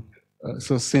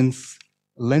 so since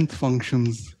length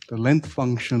functions, the length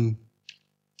function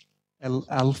L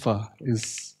alpha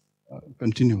is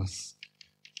continuous,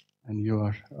 and you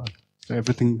are, so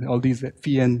everything, all these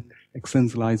phi n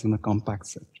xn's lies in a compact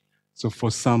set. So for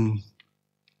some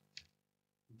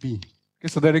b, okay,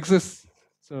 so there exists,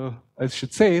 so I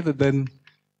should say that then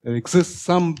there exists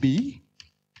some b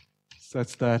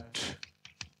such that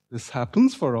this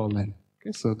happens for all n.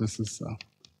 Okay, so this is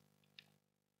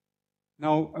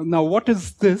now what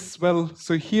is this? Well,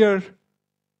 so here,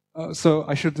 so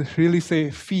I should really say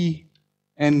phi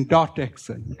n dot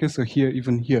xn. Okay, so here,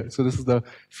 even here, so this is the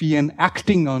phi n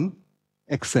acting on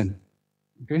xn.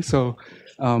 Okay, so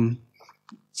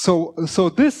so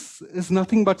this is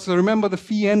nothing but, so remember the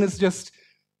phi n is just,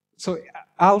 so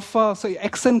alpha, so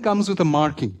xn comes with a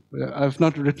marking. I've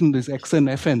not written this xn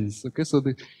fn's. Okay, so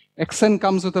the xn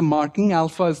comes with a marking,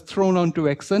 alpha is thrown onto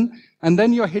xn, and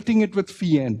then you're hitting it with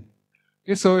phi n.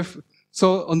 Okay, so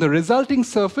on the resulting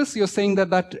surface, you're saying that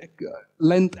that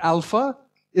length alpha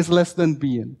is less than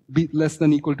bn, less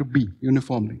than equal to b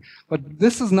uniformly. But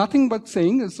this is nothing but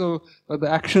saying, so the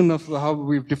action of how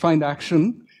we've defined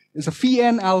action is a phi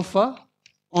n alpha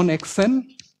on xn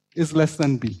is less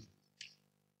than b.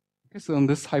 Okay, so on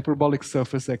this hyperbolic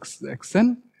surface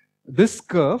xn, this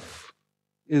curve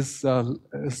is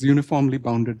uniformly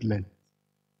bounded length.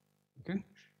 Okay,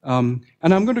 and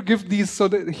I'm going to give these, so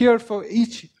that here for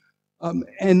each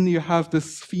n you have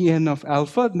this phi n of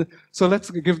alpha. So let's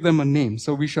give them a name.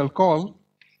 So we shall call,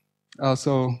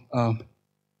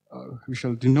 we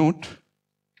shall denote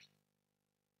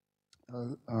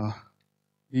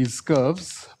these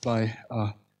curves by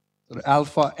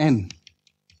alpha n.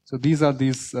 So these are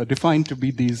defined to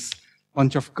be these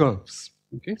bunch of curves.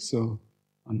 Okay, so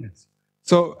on this.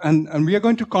 So and we are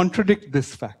going to contradict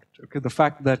this fact. Okay, the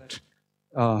fact that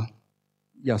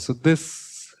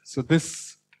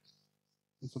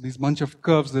so these bunch of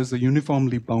curves, there's a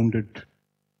uniformly bounded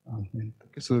length.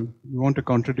 Okay, so we want a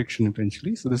contradiction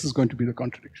eventually. So this is going to be the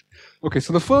contradiction. Okay,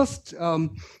 so the first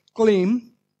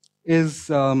claim is,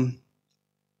 so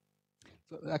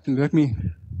actually let me,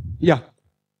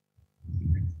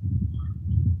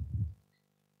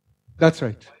 that's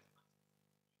right.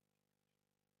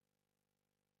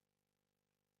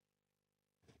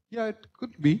 Yeah, it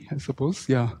could be, I suppose,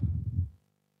 yeah.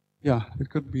 Yeah, it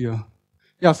could be a,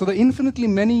 yeah, so the infinitely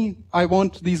many, I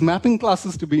want these mapping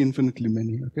classes to be infinitely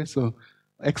many, okay? So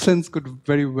xn's could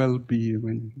very well be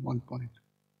in one point,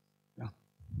 yeah.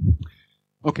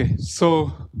 Okay,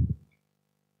 so,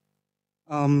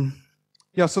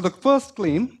 yeah, so the first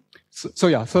claim, so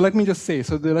let me just say,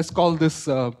 so let's call this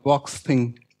box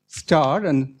thing star,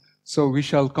 and so we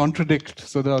shall contradict,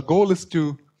 so the goal is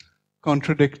to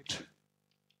contradict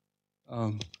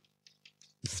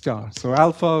star. So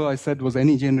alpha, I said, was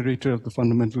any generator of the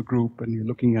fundamental group, and you're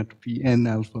looking at phi n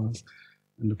alphas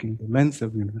and looking at the lengths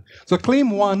of the universe. So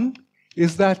claim one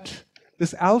is that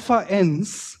this alpha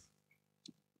n's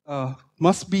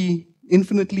must be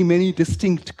infinitely many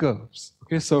distinct curves.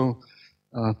 Okay, so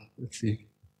let's see.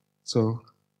 So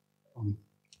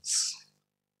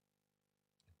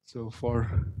so for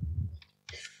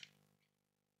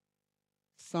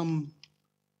some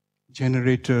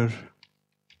generator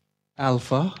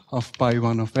alpha of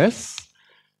pi1 of s,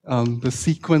 the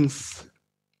sequence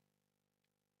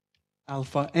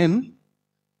alpha n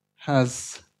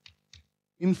has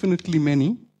infinitely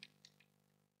many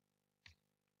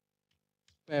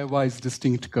pairwise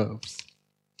distinct curves.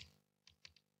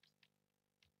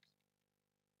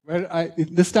 Where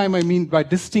this time I mean by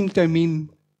distinct, I mean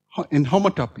in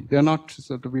homotopy. They're not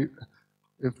sort of,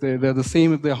 if they're the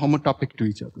same if they're homotopic to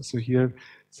each other. So here,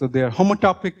 so they're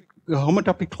homotopic. The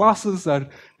homotopy classes are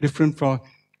different for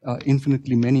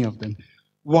infinitely many of them.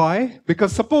 Why?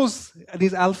 Because suppose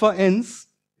these alpha n's,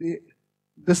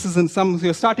 this is in some, so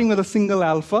you're starting with a single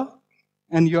alpha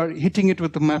and you're hitting it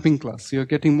with the mapping class. So you're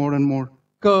getting more and more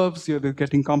curves, you're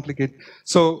getting complicated.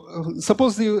 So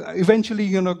suppose you eventually,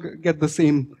 get the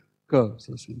same curves.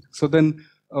 So then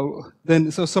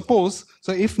so suppose,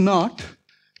 so if not,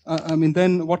 I mean,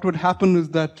 then what would happen is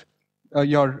that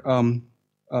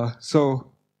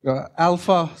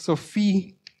alpha, so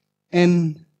phi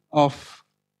n of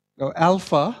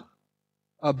alpha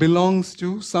belongs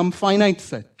to some finite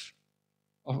set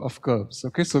of curves.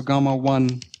 Okay, so gamma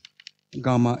 1,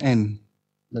 gamma n,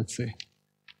 let's say.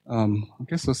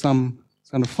 Okay, so some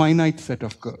kind of finite set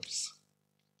of curves.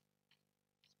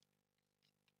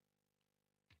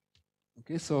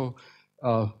 Okay, so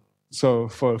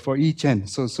for each n,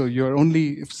 so you're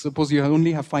only, suppose you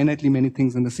only have finitely many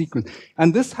things in the sequence,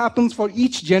 and this happens for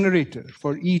each generator,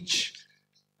 for each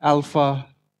alpha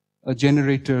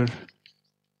generator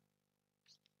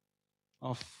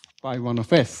of pi 1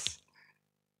 of s.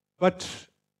 But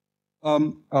a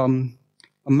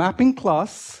mapping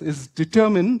class is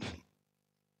determined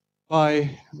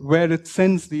by where it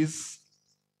sends these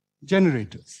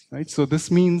generators, right? So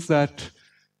this means that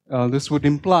this would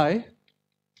imply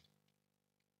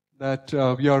that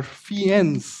your phi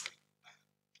n's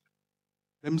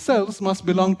themselves must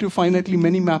belong to finitely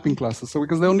many mapping classes. So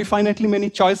because there are only finitely many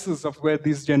choices of where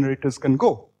these generators can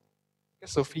go. Okay,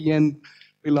 so phi n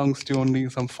belongs to only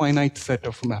some finite set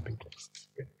of mapping classes.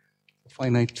 Okay? A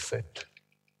finite set.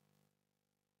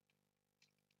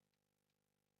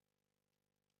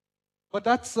 But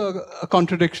that's a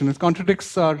contradiction. It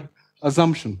contradicts our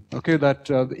assumption, okay, that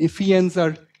phi n's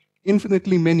are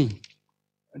infinitely many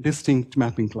distinct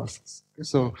mapping classes. Okay,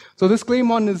 so this claim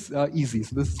 1 is easy.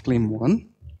 So this is claim 1.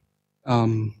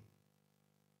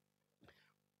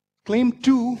 Claim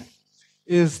 2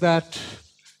 is that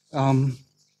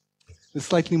it's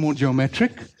slightly more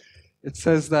geometric. It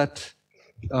says that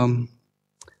so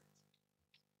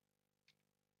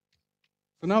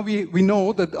now we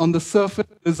know that on the surface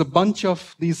there's a bunch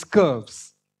of these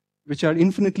curves, which are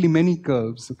infinitely many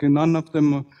curves. Okay, none of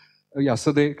them,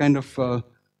 so they kind of, the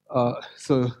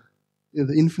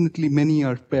infinitely many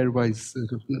are pairwise,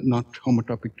 not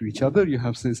homotopic to each other. You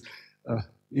have this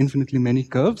infinitely many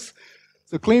curves.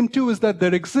 So claim 2 is that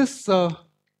there exists a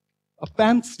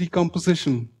Pantz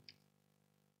decomposition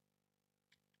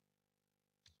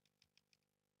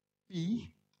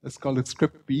P, let's call it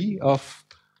script P, of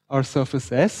our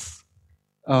surface S,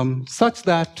 such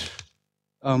that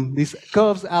these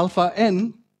curves alpha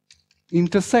n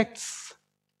intersects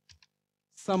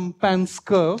some Pantz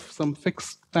curve, some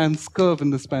fixed Pantz curve in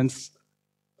this Pantz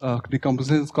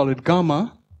decomposition, let's call it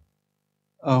gamma,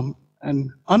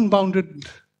 an unbounded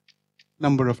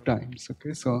number of times.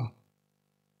 Okay, so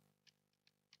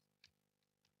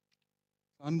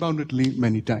unboundedly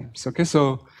many times. Okay,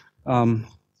 so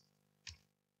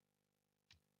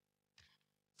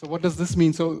so what does this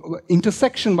mean? So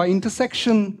intersection, by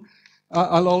intersection,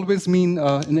 I'll always mean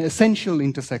an essential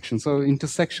intersection. So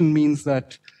intersection means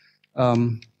that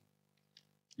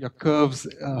your curves,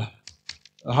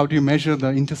 how do you measure the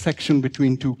intersection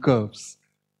between two curves?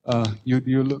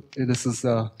 You look, this is,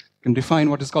 can define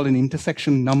what is called an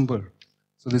intersection number.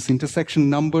 So this intersection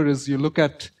number is, you look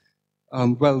at,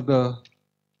 well, the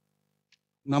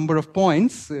number of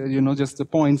points, just the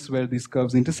points where these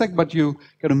curves intersect, but you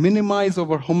kind of minimize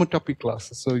over homotopy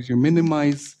classes. So you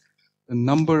minimize the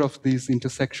number of these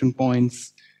intersection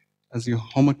points as you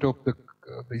homotope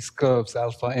these curves.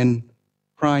 Alpha n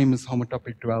prime is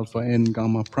homotopic to alpha n,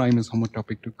 gamma prime is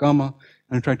homotopic to gamma,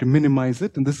 and try to minimize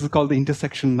it. And this is called the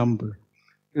intersection number.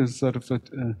 It's sort of a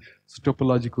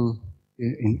topological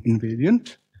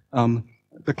invariant.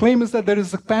 The claim is that there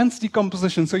is a Pantz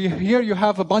decomposition. So here you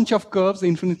have a bunch of curves,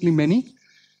 infinitely many,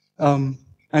 and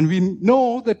we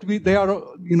know that they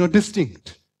are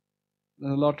distinct. A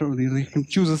lot of these, you can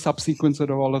choose a subsequence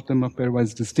that all of them are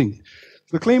pairwise distinct.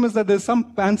 So the claim is that there's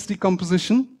some Pantz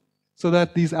decomposition so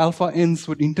that these alpha n's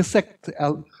would intersect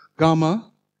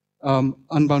gamma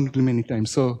unboundedly many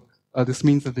times. So this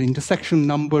means that the intersection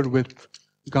number with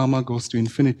gamma goes to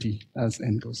infinity as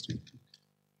n goes to infinity.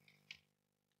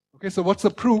 Okay, so what's the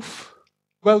proof?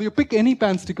 Well, you pick any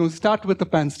Pantz decomposition, start with the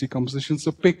Pantz decomposition.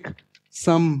 So pick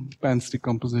some Pantz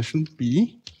decomposition,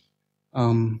 P.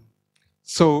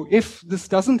 So if this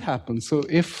doesn't happen, so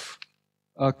if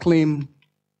claim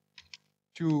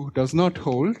 2 does not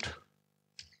hold,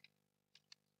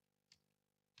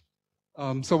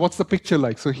 so what's the picture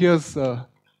like? So here's a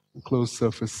closed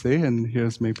surface, say, and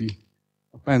here's maybe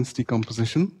a Pantz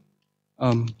decomposition.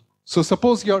 So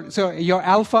suppose your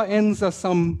alpha n's are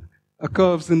some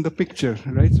curves in the picture,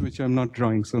 right, which I'm not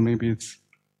drawing. So maybe it's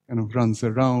kind of runs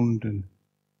around and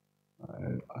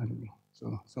I don't know.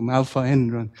 So some alpha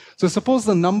n run. So suppose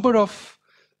the number of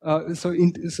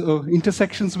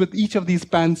intersections with each of these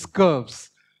Pantz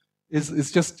curves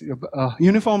is just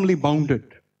uniformly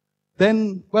bounded.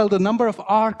 Then, well, the number of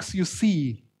arcs you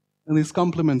see in these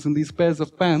complements, in these pairs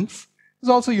of Pantz, is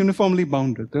also uniformly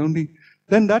bounded.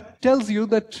 Then that tells you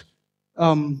that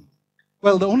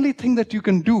Well, the only thing that you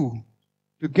can do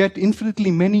to get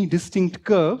infinitely many distinct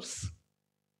curves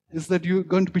is that you're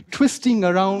going to be twisting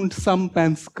around some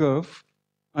Pan's curve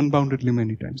unboundedly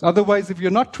many times. Otherwise, if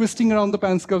you're not twisting around the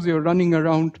Pan's curves, you're running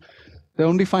around. There are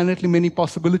only finitely many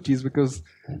possibilities because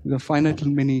there are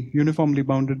finitely many, uniformly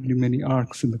boundedly many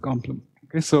arcs in the complement.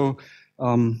 Okay, so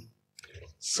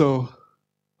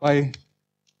by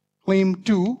claim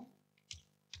 2,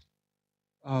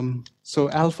 so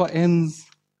alpha n's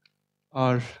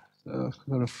are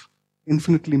sort of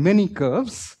infinitely many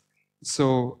curves.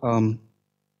 So I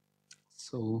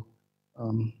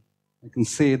can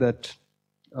say that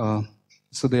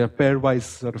so they are pairwise.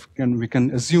 Sort of we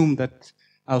can assume that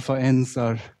alpha n's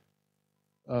are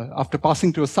after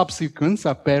passing to a subsequence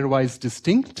are pairwise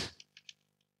distinct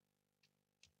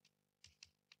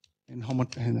and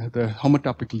they're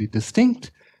homotopically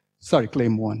distinct. Sorry,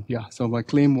 claim 1. Yeah. So by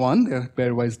claim 1, they're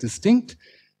pairwise distinct.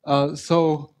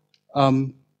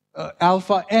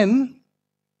 Alpha n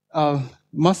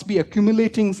must be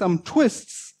accumulating some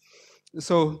twists.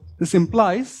 So this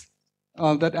implies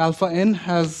that alpha n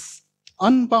has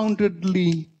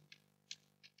unboundedly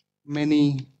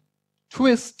many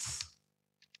twists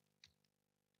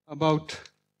about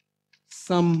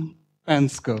some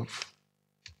Pan's curve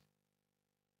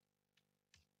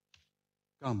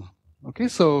gamma. Okay,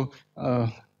 so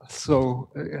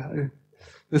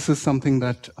this is something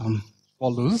that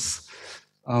follows.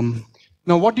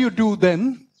 Now, what do you do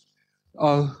then?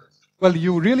 Well,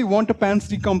 you really want a Pan's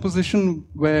decomposition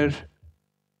where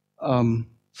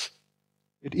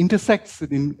it intersects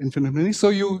in infinitely. So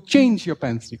you change your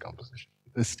Pan's decomposition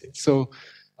at this stage. So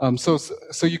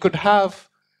you could have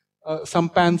some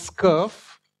Pan's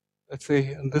curve, let's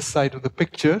say on this side of the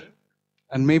picture,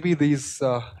 and maybe these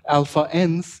alpha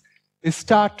n's, they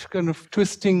start kind of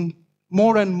twisting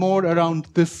more and more around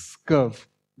this curve,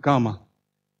 gamma.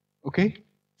 Okay?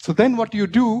 So then what you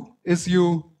do is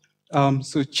you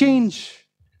change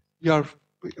your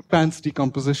Pan's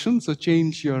decomposition. So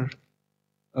change your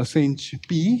change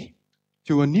P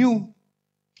to a new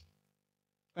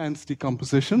Pan's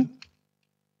decomposition.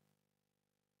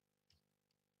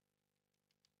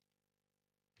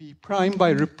 P prime by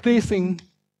replacing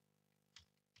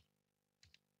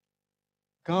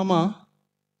gamma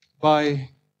by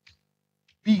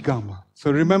B gamma.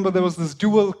 So remember there was this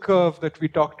dual curve that we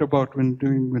talked about when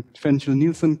doing with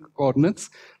Fenchel-Nielsen coordinates.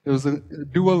 There was a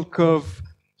dual curve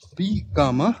B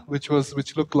gamma, which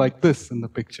looked like this in the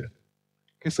picture.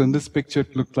 Okay, so in this picture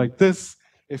it looked like this.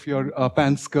 If your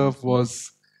Pan's curve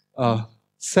was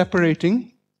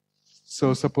separating,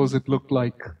 so suppose it looked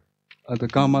like the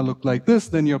gamma looked like this,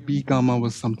 then your B gamma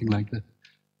was something like that.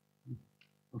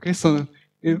 Okay, so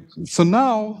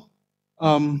now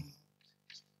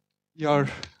your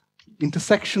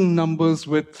intersection numbers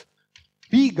with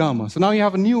B gamma. So now you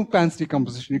have a new Pan's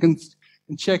decomposition. You can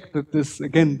check that this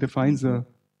again defines a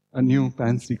new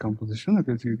Pan's decomposition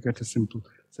because you get a simple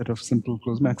set of simple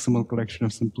closed, maximal collection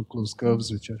of simple closed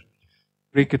curves which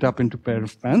break it up into pair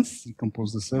of Pan's,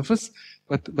 decompose the surface.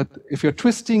 But if you're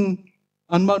twisting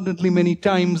unboundedly many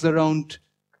times around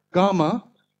gamma,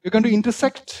 you're going to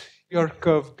intersect your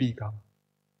curve B gamma.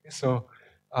 So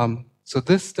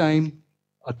this time,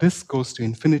 this goes to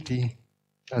infinity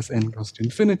as n goes to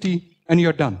infinity, and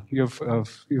you're done. You've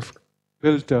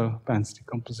built a Pan's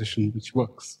decomposition which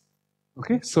works.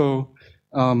 Okay, so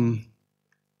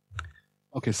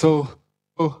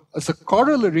as a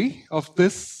corollary of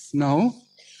this, now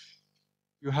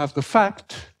you have the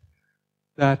fact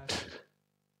that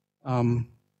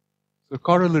the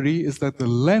corollary is that the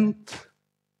length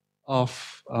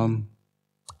of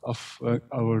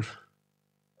our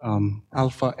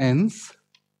alpha n's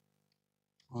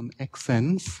on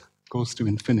xn's goes to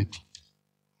infinity.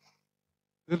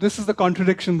 This is the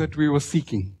contradiction that we were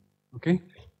seeking. Okay,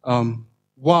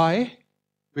 why?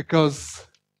 Because,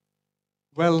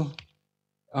 well,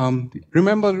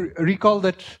 recall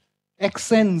that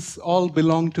xn's all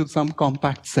belong to some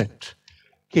compact set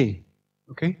K.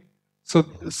 Okay, so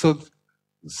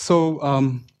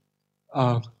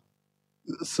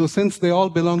since they all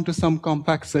belong to some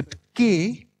compact set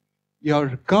K,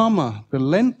 your gamma, the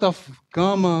length of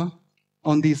gamma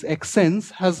on these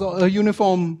xn's has a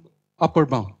uniform upper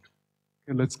bound.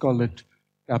 Okay, let's call it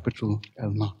capital L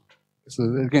naught. So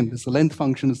again, this length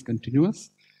function is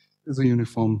continuous. There's a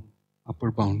uniform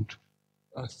upper bound.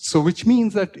 So which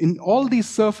means that in all these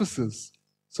surfaces,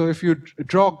 so if you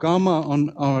draw gamma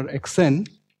on our xn,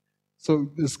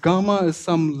 so this gamma is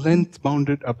some length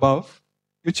bounded above,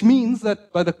 which means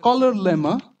that by the collar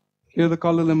lemma, here the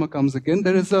collar lemma comes again,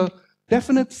 there is a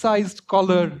definite sized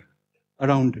collar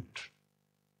around it.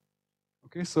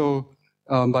 Okay, so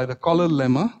by the collar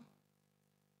lemma.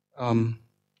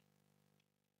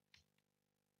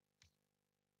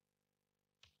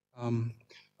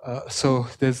 So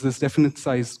there's this definite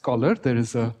sized collar. There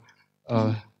is a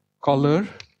collar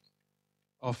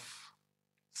of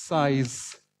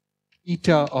size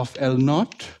eta of L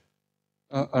naught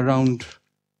around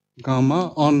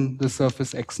gamma on the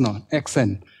surface x naught,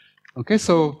 xn. Okay,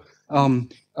 so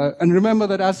and remember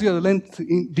that as your length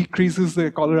decreases,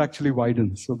 the collar actually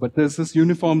widens. So, but there's this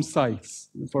uniform size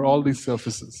for all these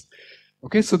surfaces.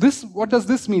 Okay, so this, what does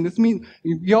this mean? It means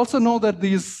we also know that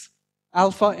these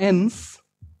alpha n's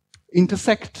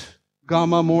intersect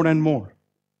gamma more and more.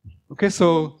 Okay,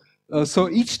 so so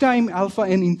each time alpha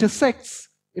n intersects,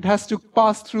 it has to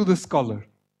pass through this collar.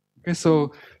 Okay,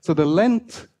 so the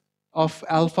length of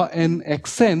alpha n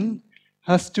xn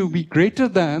has to be greater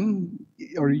than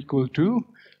or equal to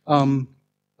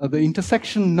the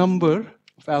intersection number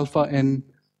of alpha n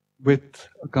with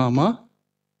gamma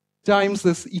times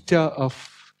this eta of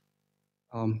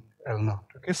L naught.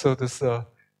 Okay, so this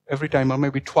every time, or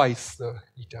maybe twice the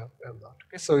eta of L naught.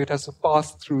 Okay, so it has to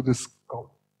pass through this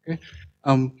column. Okay,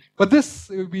 but this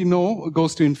we know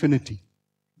goes to infinity.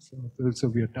 So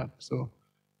we are done. So,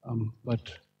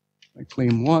 but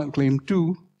claim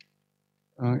 2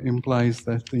 implies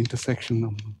that the intersection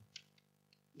number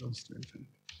goes to infinity.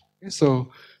 Okay,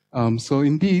 so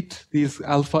indeed, these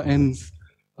alpha n's,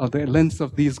 the lengths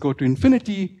of these go to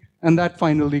infinity, and that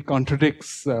finally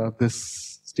contradicts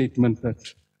this statement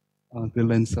that the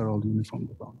lengths are all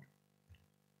uniformly bounded.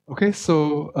 Okay,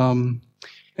 so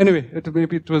anyway,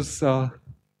 maybe it was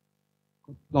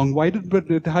long-winded, but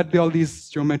it had all these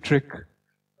geometric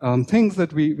things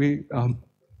that we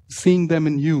seeing them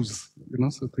in use,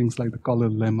 so things like the collar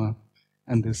lemma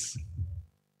and this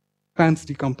Pants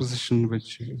decomposition,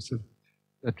 which is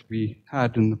that we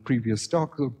had in the previous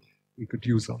talk, so we could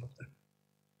use all of them.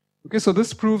 Okay, so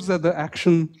this proves that the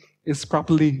action is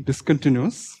properly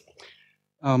discontinuous.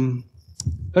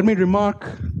 Let me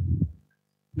remark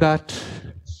that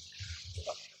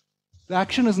the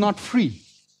action is not free.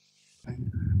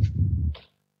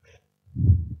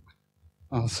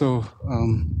 So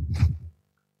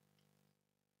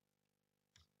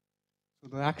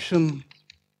the action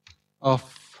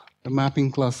of the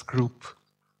mapping class group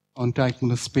on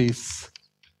Teichmüller space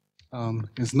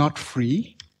is not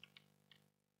free.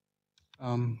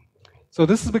 So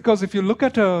this is because if you look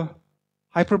at a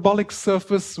hyperbolic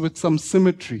surface with some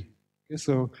symmetry, okay,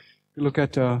 so if you look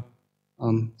at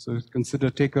so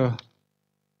take a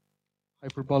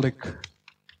hyperbolic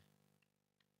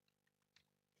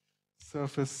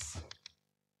surface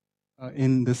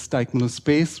in this Teichmüller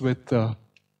space with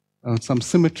some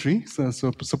symmetry. So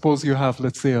suppose you have,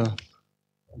 let's say, a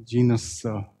genus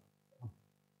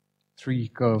 3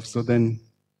 curve. So then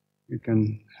you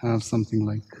can have something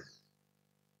like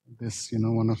this,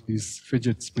 one of these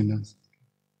fidget spinners.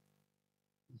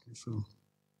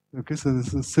 Okay, so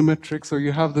this is symmetric. So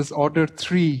you have this order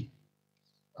 3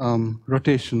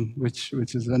 rotation, which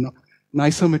is an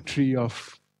isometry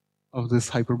of this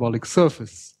hyperbolic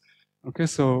surface. Okay,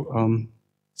 so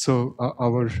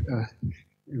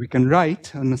we can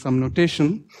write in some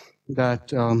notation that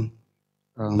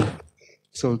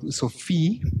so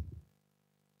phi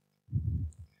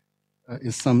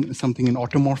is something in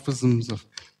automorphisms of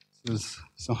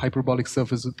some hyperbolic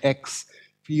surface with x.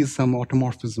 Phi is some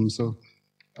automorphism. So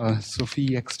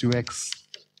phi x to x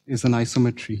is an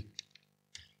isometry.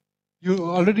 You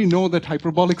already know that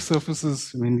hyperbolic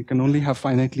surfaces, we can only have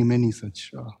finitely many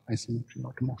such isometry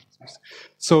automorphisms.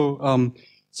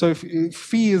 So if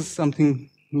phi is something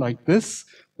like this,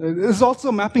 there's also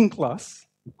a mapping class.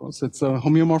 Of course, it's a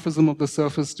homeomorphism of the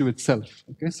surface to itself.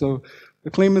 Okay, so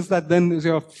the claim is that then is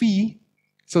your phi.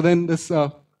 So then this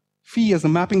phi is a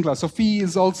mapping class. So phi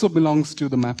also belongs to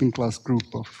the mapping class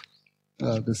group of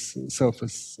this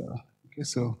surface. Okay,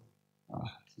 so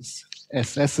this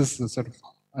S is the sort of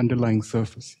underlying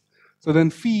surface. So then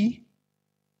phi.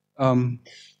 So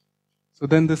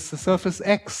then this surface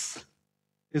X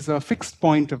is a fixed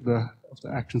point of the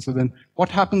action. So then what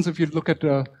happens if you look at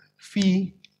a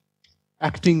phi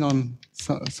acting on,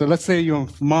 so let's say you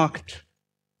have marked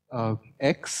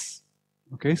X,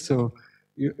 okay, so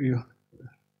you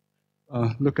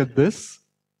look at this.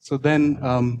 So then,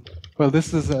 well,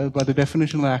 this is, by the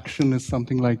definition of action is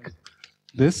something like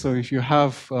this. So if you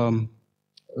have,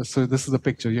 so this is the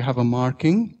picture, you have a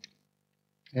marking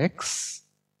X,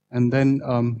 and then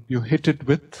you hit it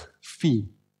with phi.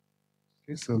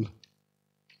 Okay, so,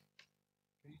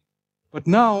 but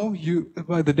now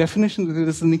by the definition, there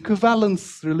is an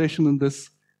equivalence relation in this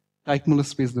Teichmüller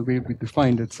space the way we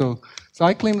defined it. So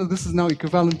I claim that this is now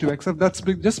equivalent to X. That's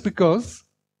just because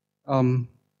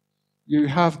you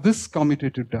have this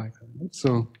commutative diagram. Right?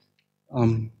 So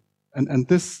and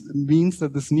this means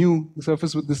that this new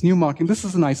surface with this new marking, this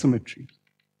is an isometry.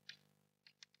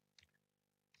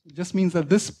 It just means that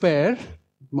this pair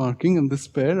marking and this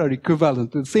pair are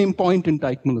equivalent to the same point in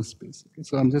Teichmüller space. Okay?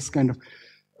 So I'm just kind of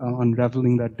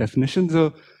unraveling that definition.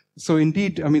 So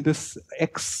indeed, I mean, this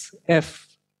XF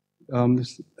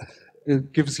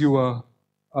it gives you a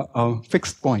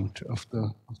fixed point of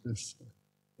this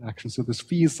action. So this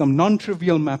phi is some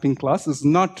non-trivial mapping class. It's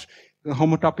not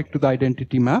homotopic to the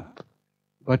identity map,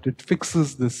 but it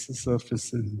fixes this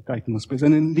surface in Teichmüller space.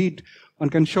 And indeed, one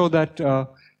can show that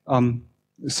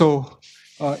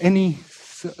any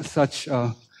such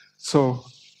so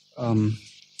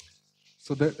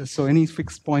any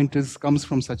fixed point comes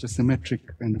from such a symmetric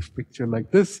kind of picture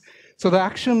like this. So the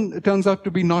action turns out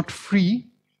to be not free,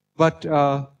 but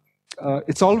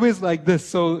it's always like this.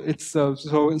 So it's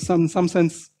so in some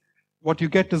sense, what you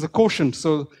get is a quotient.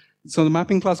 So the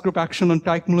mapping class group action on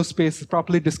Teichmüller space is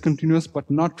properly discontinuous, but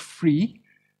not free.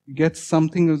 You get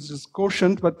something which is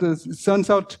quotient, but it turns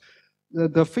out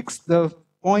the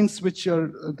points which are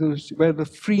where the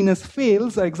freeness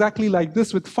fails are exactly like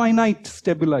this with finite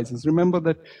stabilizers. Remember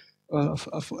that a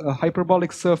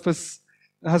hyperbolic surface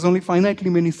has only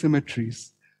finitely many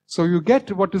symmetries. So you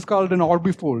get what is called an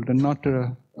orbifold and not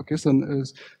a, okay, so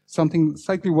something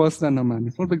slightly worse than a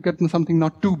manifold, but get something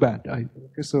not too bad either.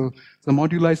 Okay, so the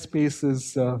moduli space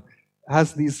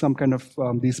has some kind of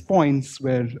these points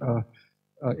where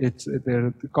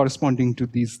they're corresponding to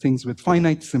these things with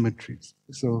finite symmetries.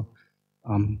 So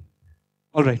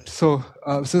all right, so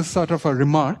this is sort of a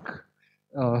remark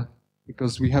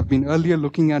because we have been earlier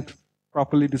looking at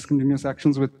properly discontinuous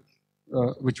actions with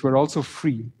which were also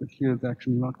free, but here the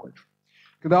action is not quite free.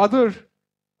 Okay, the other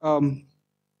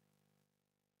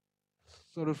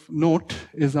sort of note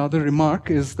is, the other remark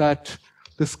is that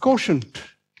this quotient,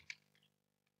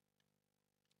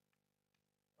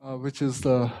 which is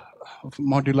the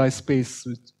moduli space,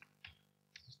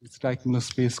 it's Teichmüller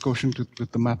space quotient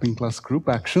with the mapping class group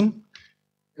action.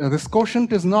 This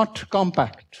quotient is not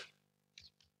compact.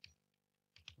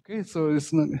 Okay, so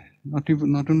it's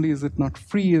not only is it not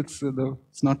free, it's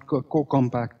not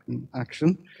co-compact in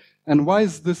action. And why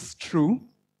is this true?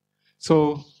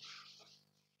 So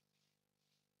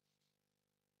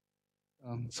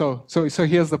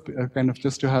here's the kind of,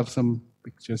 just to have some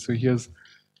pictures. So here's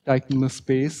Teichmüller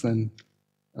space, and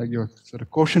you're sort of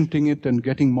quotienting it and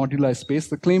getting moduli space.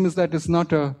 The claim is that it's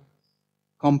not a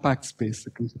compact space.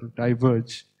 It can sort of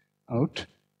diverge out.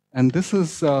 And this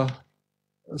is,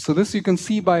 so this you can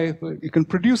see by, you can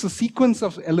produce a sequence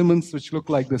of elements which look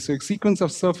like this. So a sequence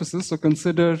of surfaces. So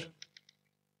consider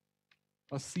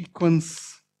a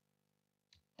sequence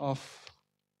of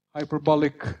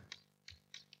hyperbolic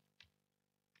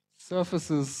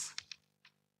surfaces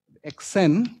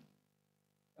xn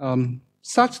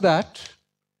such that,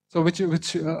 so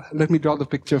let me draw the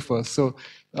picture first. So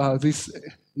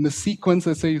in the sequence,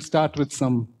 let's say you start with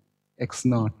some x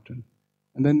naught,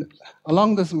 and then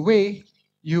along this way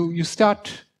you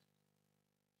start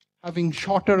having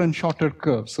shorter and shorter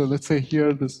curves. So let's say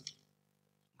here this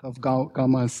curve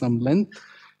gamma has some length,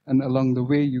 and along the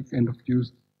way you kind of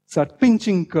start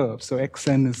pinching curves. So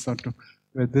xn is sort of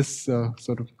where this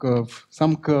sort of curve,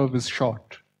 some curve is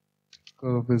short.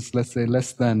 Curve is, let's say,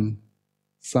 less than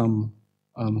some,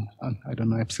 I don't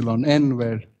know, epsilon n,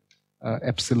 where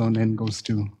epsilon n goes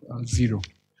to 0.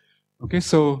 Okay,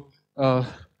 so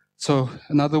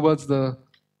in other words,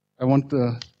 I want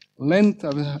the length,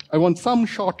 I want some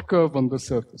short curve on the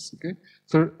surface. Okay,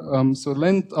 so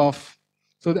length of,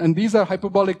 and these are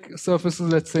hyperbolic surfaces,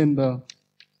 let's say in the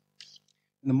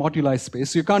moduli space.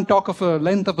 So you can't talk of a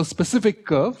length of a specific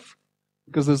curve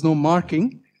because there's no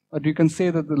marking, but you can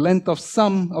say that the length of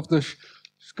some of the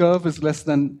curve is less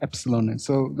than epsilon n.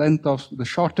 So length of the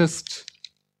shortest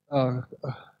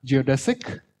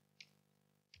geodesic,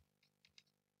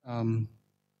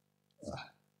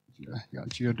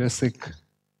 geodesic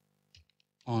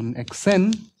on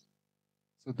xn.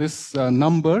 So this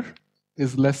number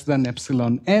is less than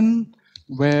epsilon n,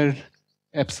 where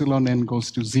epsilon n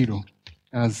goes to 0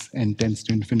 as n tends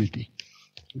to infinity.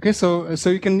 Okay, so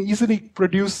you can easily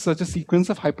produce such a sequence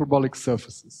of hyperbolic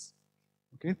surfaces.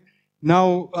 Okay,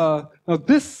 now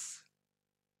this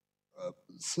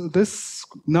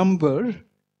number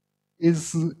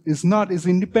is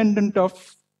independent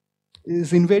of,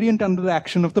 is invariant under the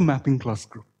action of the mapping class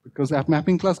group, because that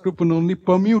mapping class group will only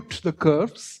permute the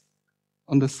curves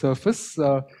on the surface.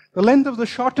 The length of the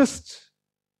shortest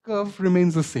curve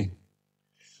remains the same.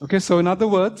 Okay, so in other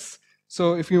words,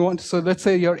 so if you want, so let's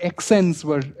say your xn's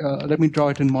were, let me draw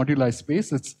it in moduli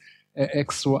space. It's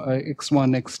x1,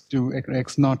 x2,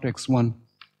 x0, x1,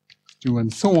 x2,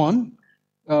 and so on.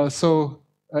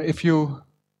 If you,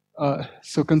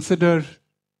 so consider,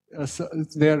 so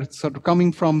they're sort of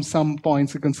coming from some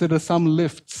points, so consider some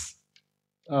lifts,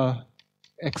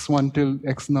 x1 tilde,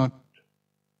 x0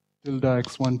 tilde,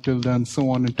 x1 tilde, and so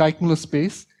on in Teichmüller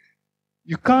space.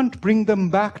 You can't bring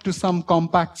them back to some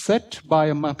compact set by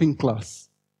a mapping class.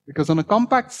 Because on a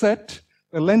compact set,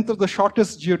 the length of the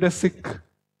shortest geodesic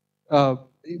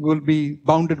will be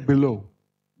bounded below.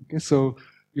 Okay, so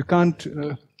you can't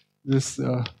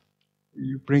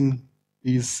you bring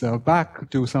these back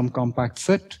to some compact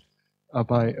set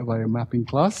by a mapping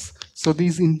class. So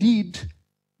these indeed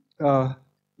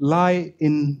lie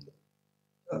in.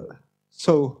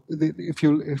 If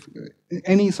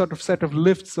any sort of set of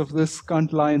lifts of this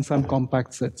can't lie in some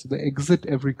compact set, so they exit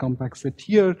every compact set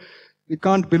here. They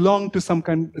can't belong to some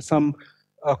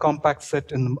compact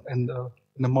set in the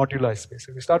moduli space.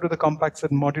 If we start with a compact set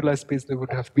in moduli space, there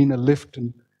would have been a lift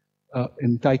in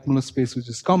Teichmüller space, which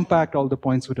is compact. All the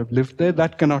points would have lived there.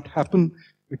 That cannot happen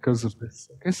because of this.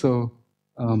 Okay,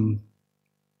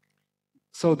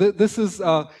 this is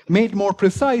made more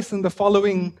precise in the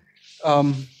following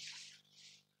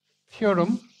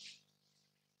theorem.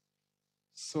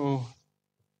 So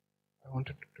I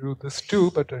wanted to do this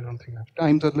too, but I don't think I have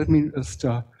time. So let me just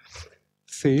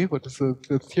say what is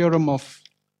the theorem of,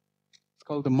 it's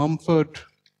called the Mumford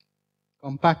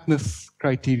compactness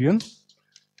criterion.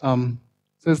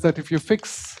 Says that if you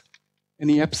fix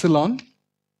any epsilon,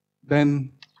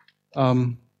 then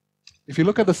if you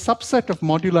look at the subset of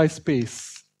moduli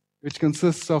space, which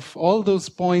consists of all those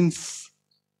points,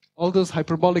 all those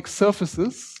hyperbolic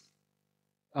surfaces,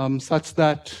 such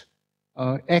that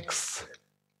x,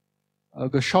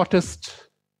 the shortest,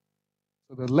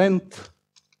 so the length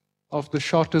of the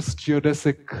shortest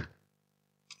geodesic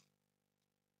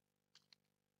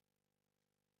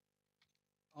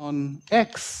on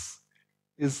x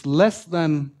is less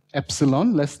than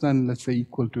epsilon, less than, let's say,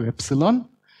 equal to epsilon.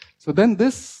 So then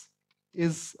this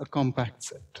is a compact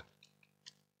set.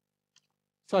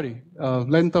 Sorry,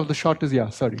 length of the shortest,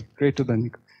 greater than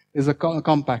equal, is a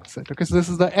compact set. Okay, so this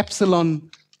is the epsilon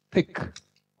thick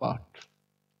part.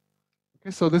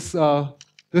 Okay, so this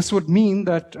would mean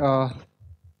that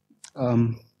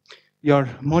your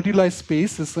moduli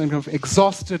space is kind of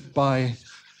exhausted by,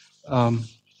 so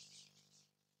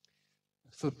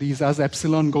these, as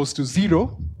epsilon goes to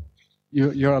 0,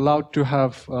 you're allowed to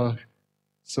have,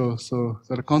 so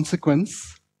the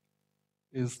consequence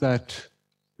is that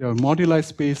your moduli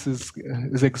space is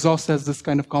exhausted as this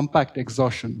kind of compact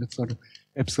exhaustion. It's sort of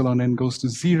epsilon n goes to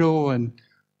 0 and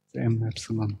m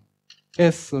epsilon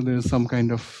s. So there's some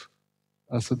kind of,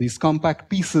 so these compact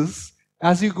pieces,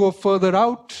 as you go further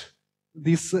out,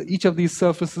 each of these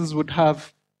surfaces would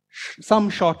have some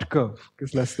short curve,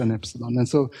 is less than epsilon. And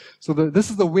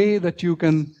this is the way that you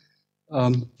can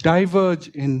diverge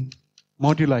in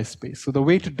moduli space. So the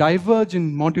way to diverge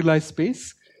in moduli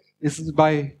space is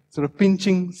by sort of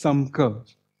pinching some curve.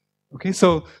 Okay,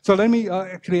 so let me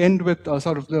actually end with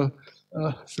sort of the,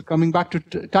 so coming back to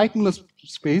Teichmüller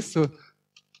space. So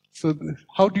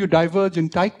how do you diverge in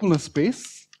Teichmüller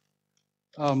space?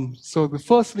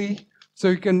 Firstly, so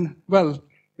you can, well,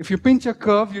 if you pinch a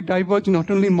curve, you diverge not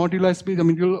only in moduli space, I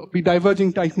mean, you'll be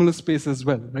diverging Teichmüller space as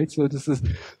well, right? So this is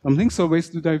something. So ways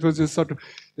to diverge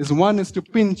is one is to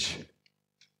pinch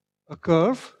a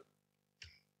curve.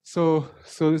 So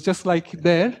it's just like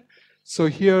there. So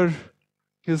here's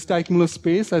Teichmüller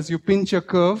space. As you pinch a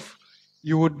curve,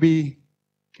 you would be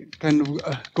kind of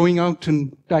going out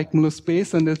in Teichmüller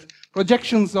space, and the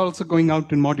projections are also going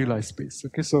out in moduli space.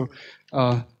 Okay, so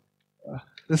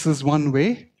this is one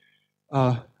way.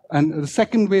 And the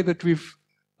second way that we've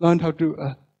learned how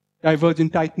to diverge in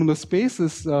Teichmüller space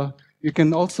is you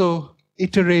can also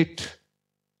iterate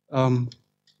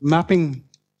mapping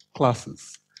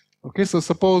classes. Okay, so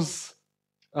suppose,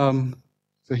 so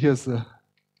here's the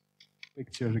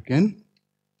picture again.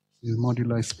 This is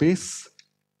moduli space.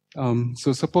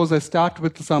 So suppose I start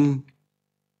with some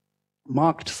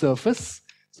marked surface.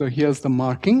 So here's the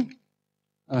marking.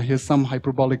 Here's some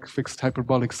fixed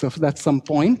hyperbolic surface. That's some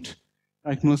point,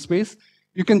 Teichmüller space.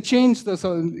 You can change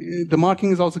the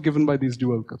marking is also given by these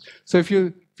dual curves. So if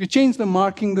you change the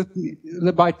marking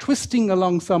by twisting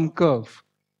along some curve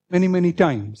many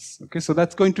times, okay, so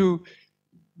that's going to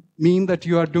mean that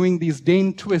you are doing these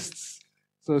Dane twists.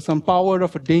 So some power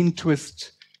of a Dane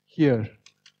twist here.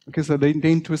 Okay, so the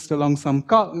Dane twist along some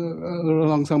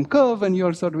curve, and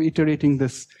you're sort of iterating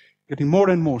this, getting more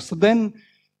and more. So then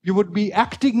you would be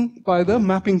acting by the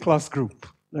mapping class group,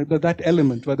 like that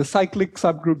element, by the cyclic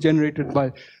subgroup generated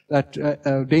by that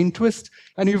Dane twist.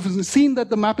 And you've seen that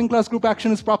the mapping class group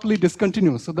action is properly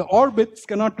discontinuous. So the orbits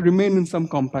cannot remain in some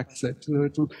compact set. So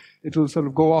it will sort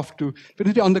of go off to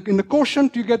infinity. In the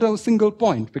quotient, you get a single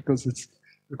point because it's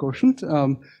the quotient.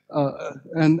 So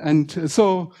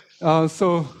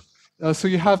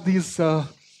you have these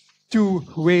two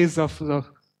ways of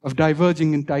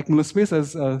diverging in Teichmüller space,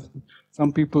 as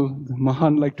some people,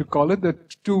 Mahan, like to call it, the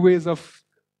two ways of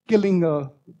killing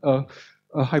a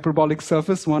hyperbolic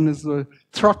surface. One is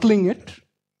throttling it,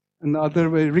 and the other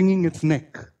way wringing its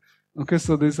neck. Okay,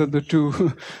 so these are the two.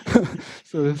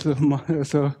 so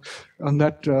on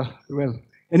that, well,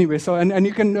 anyway. So and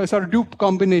you can sort of do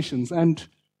combinations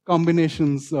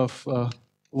of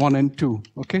 1 and 2.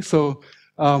 Okay, so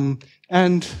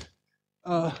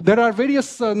there are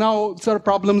various now sort of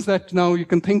problems that now you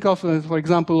can think of. For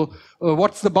example,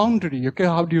 what's the boundary? Okay,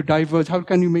 how do you diverge? How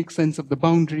can you make sense of the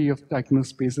boundary of Teichmüller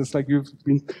spaces? Like you've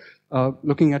been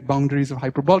looking at boundaries of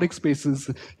hyperbolic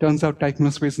spaces. Turns out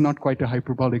Teichmüller space is not quite a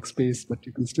hyperbolic space, but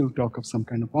you can still talk of some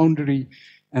kind of boundary.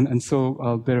 And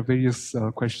so there are various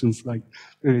questions like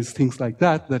various things like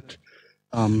that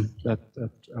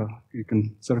you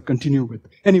can sort of continue with.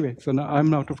 Anyway, so now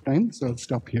I'm out of time, so I'll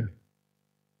stop here.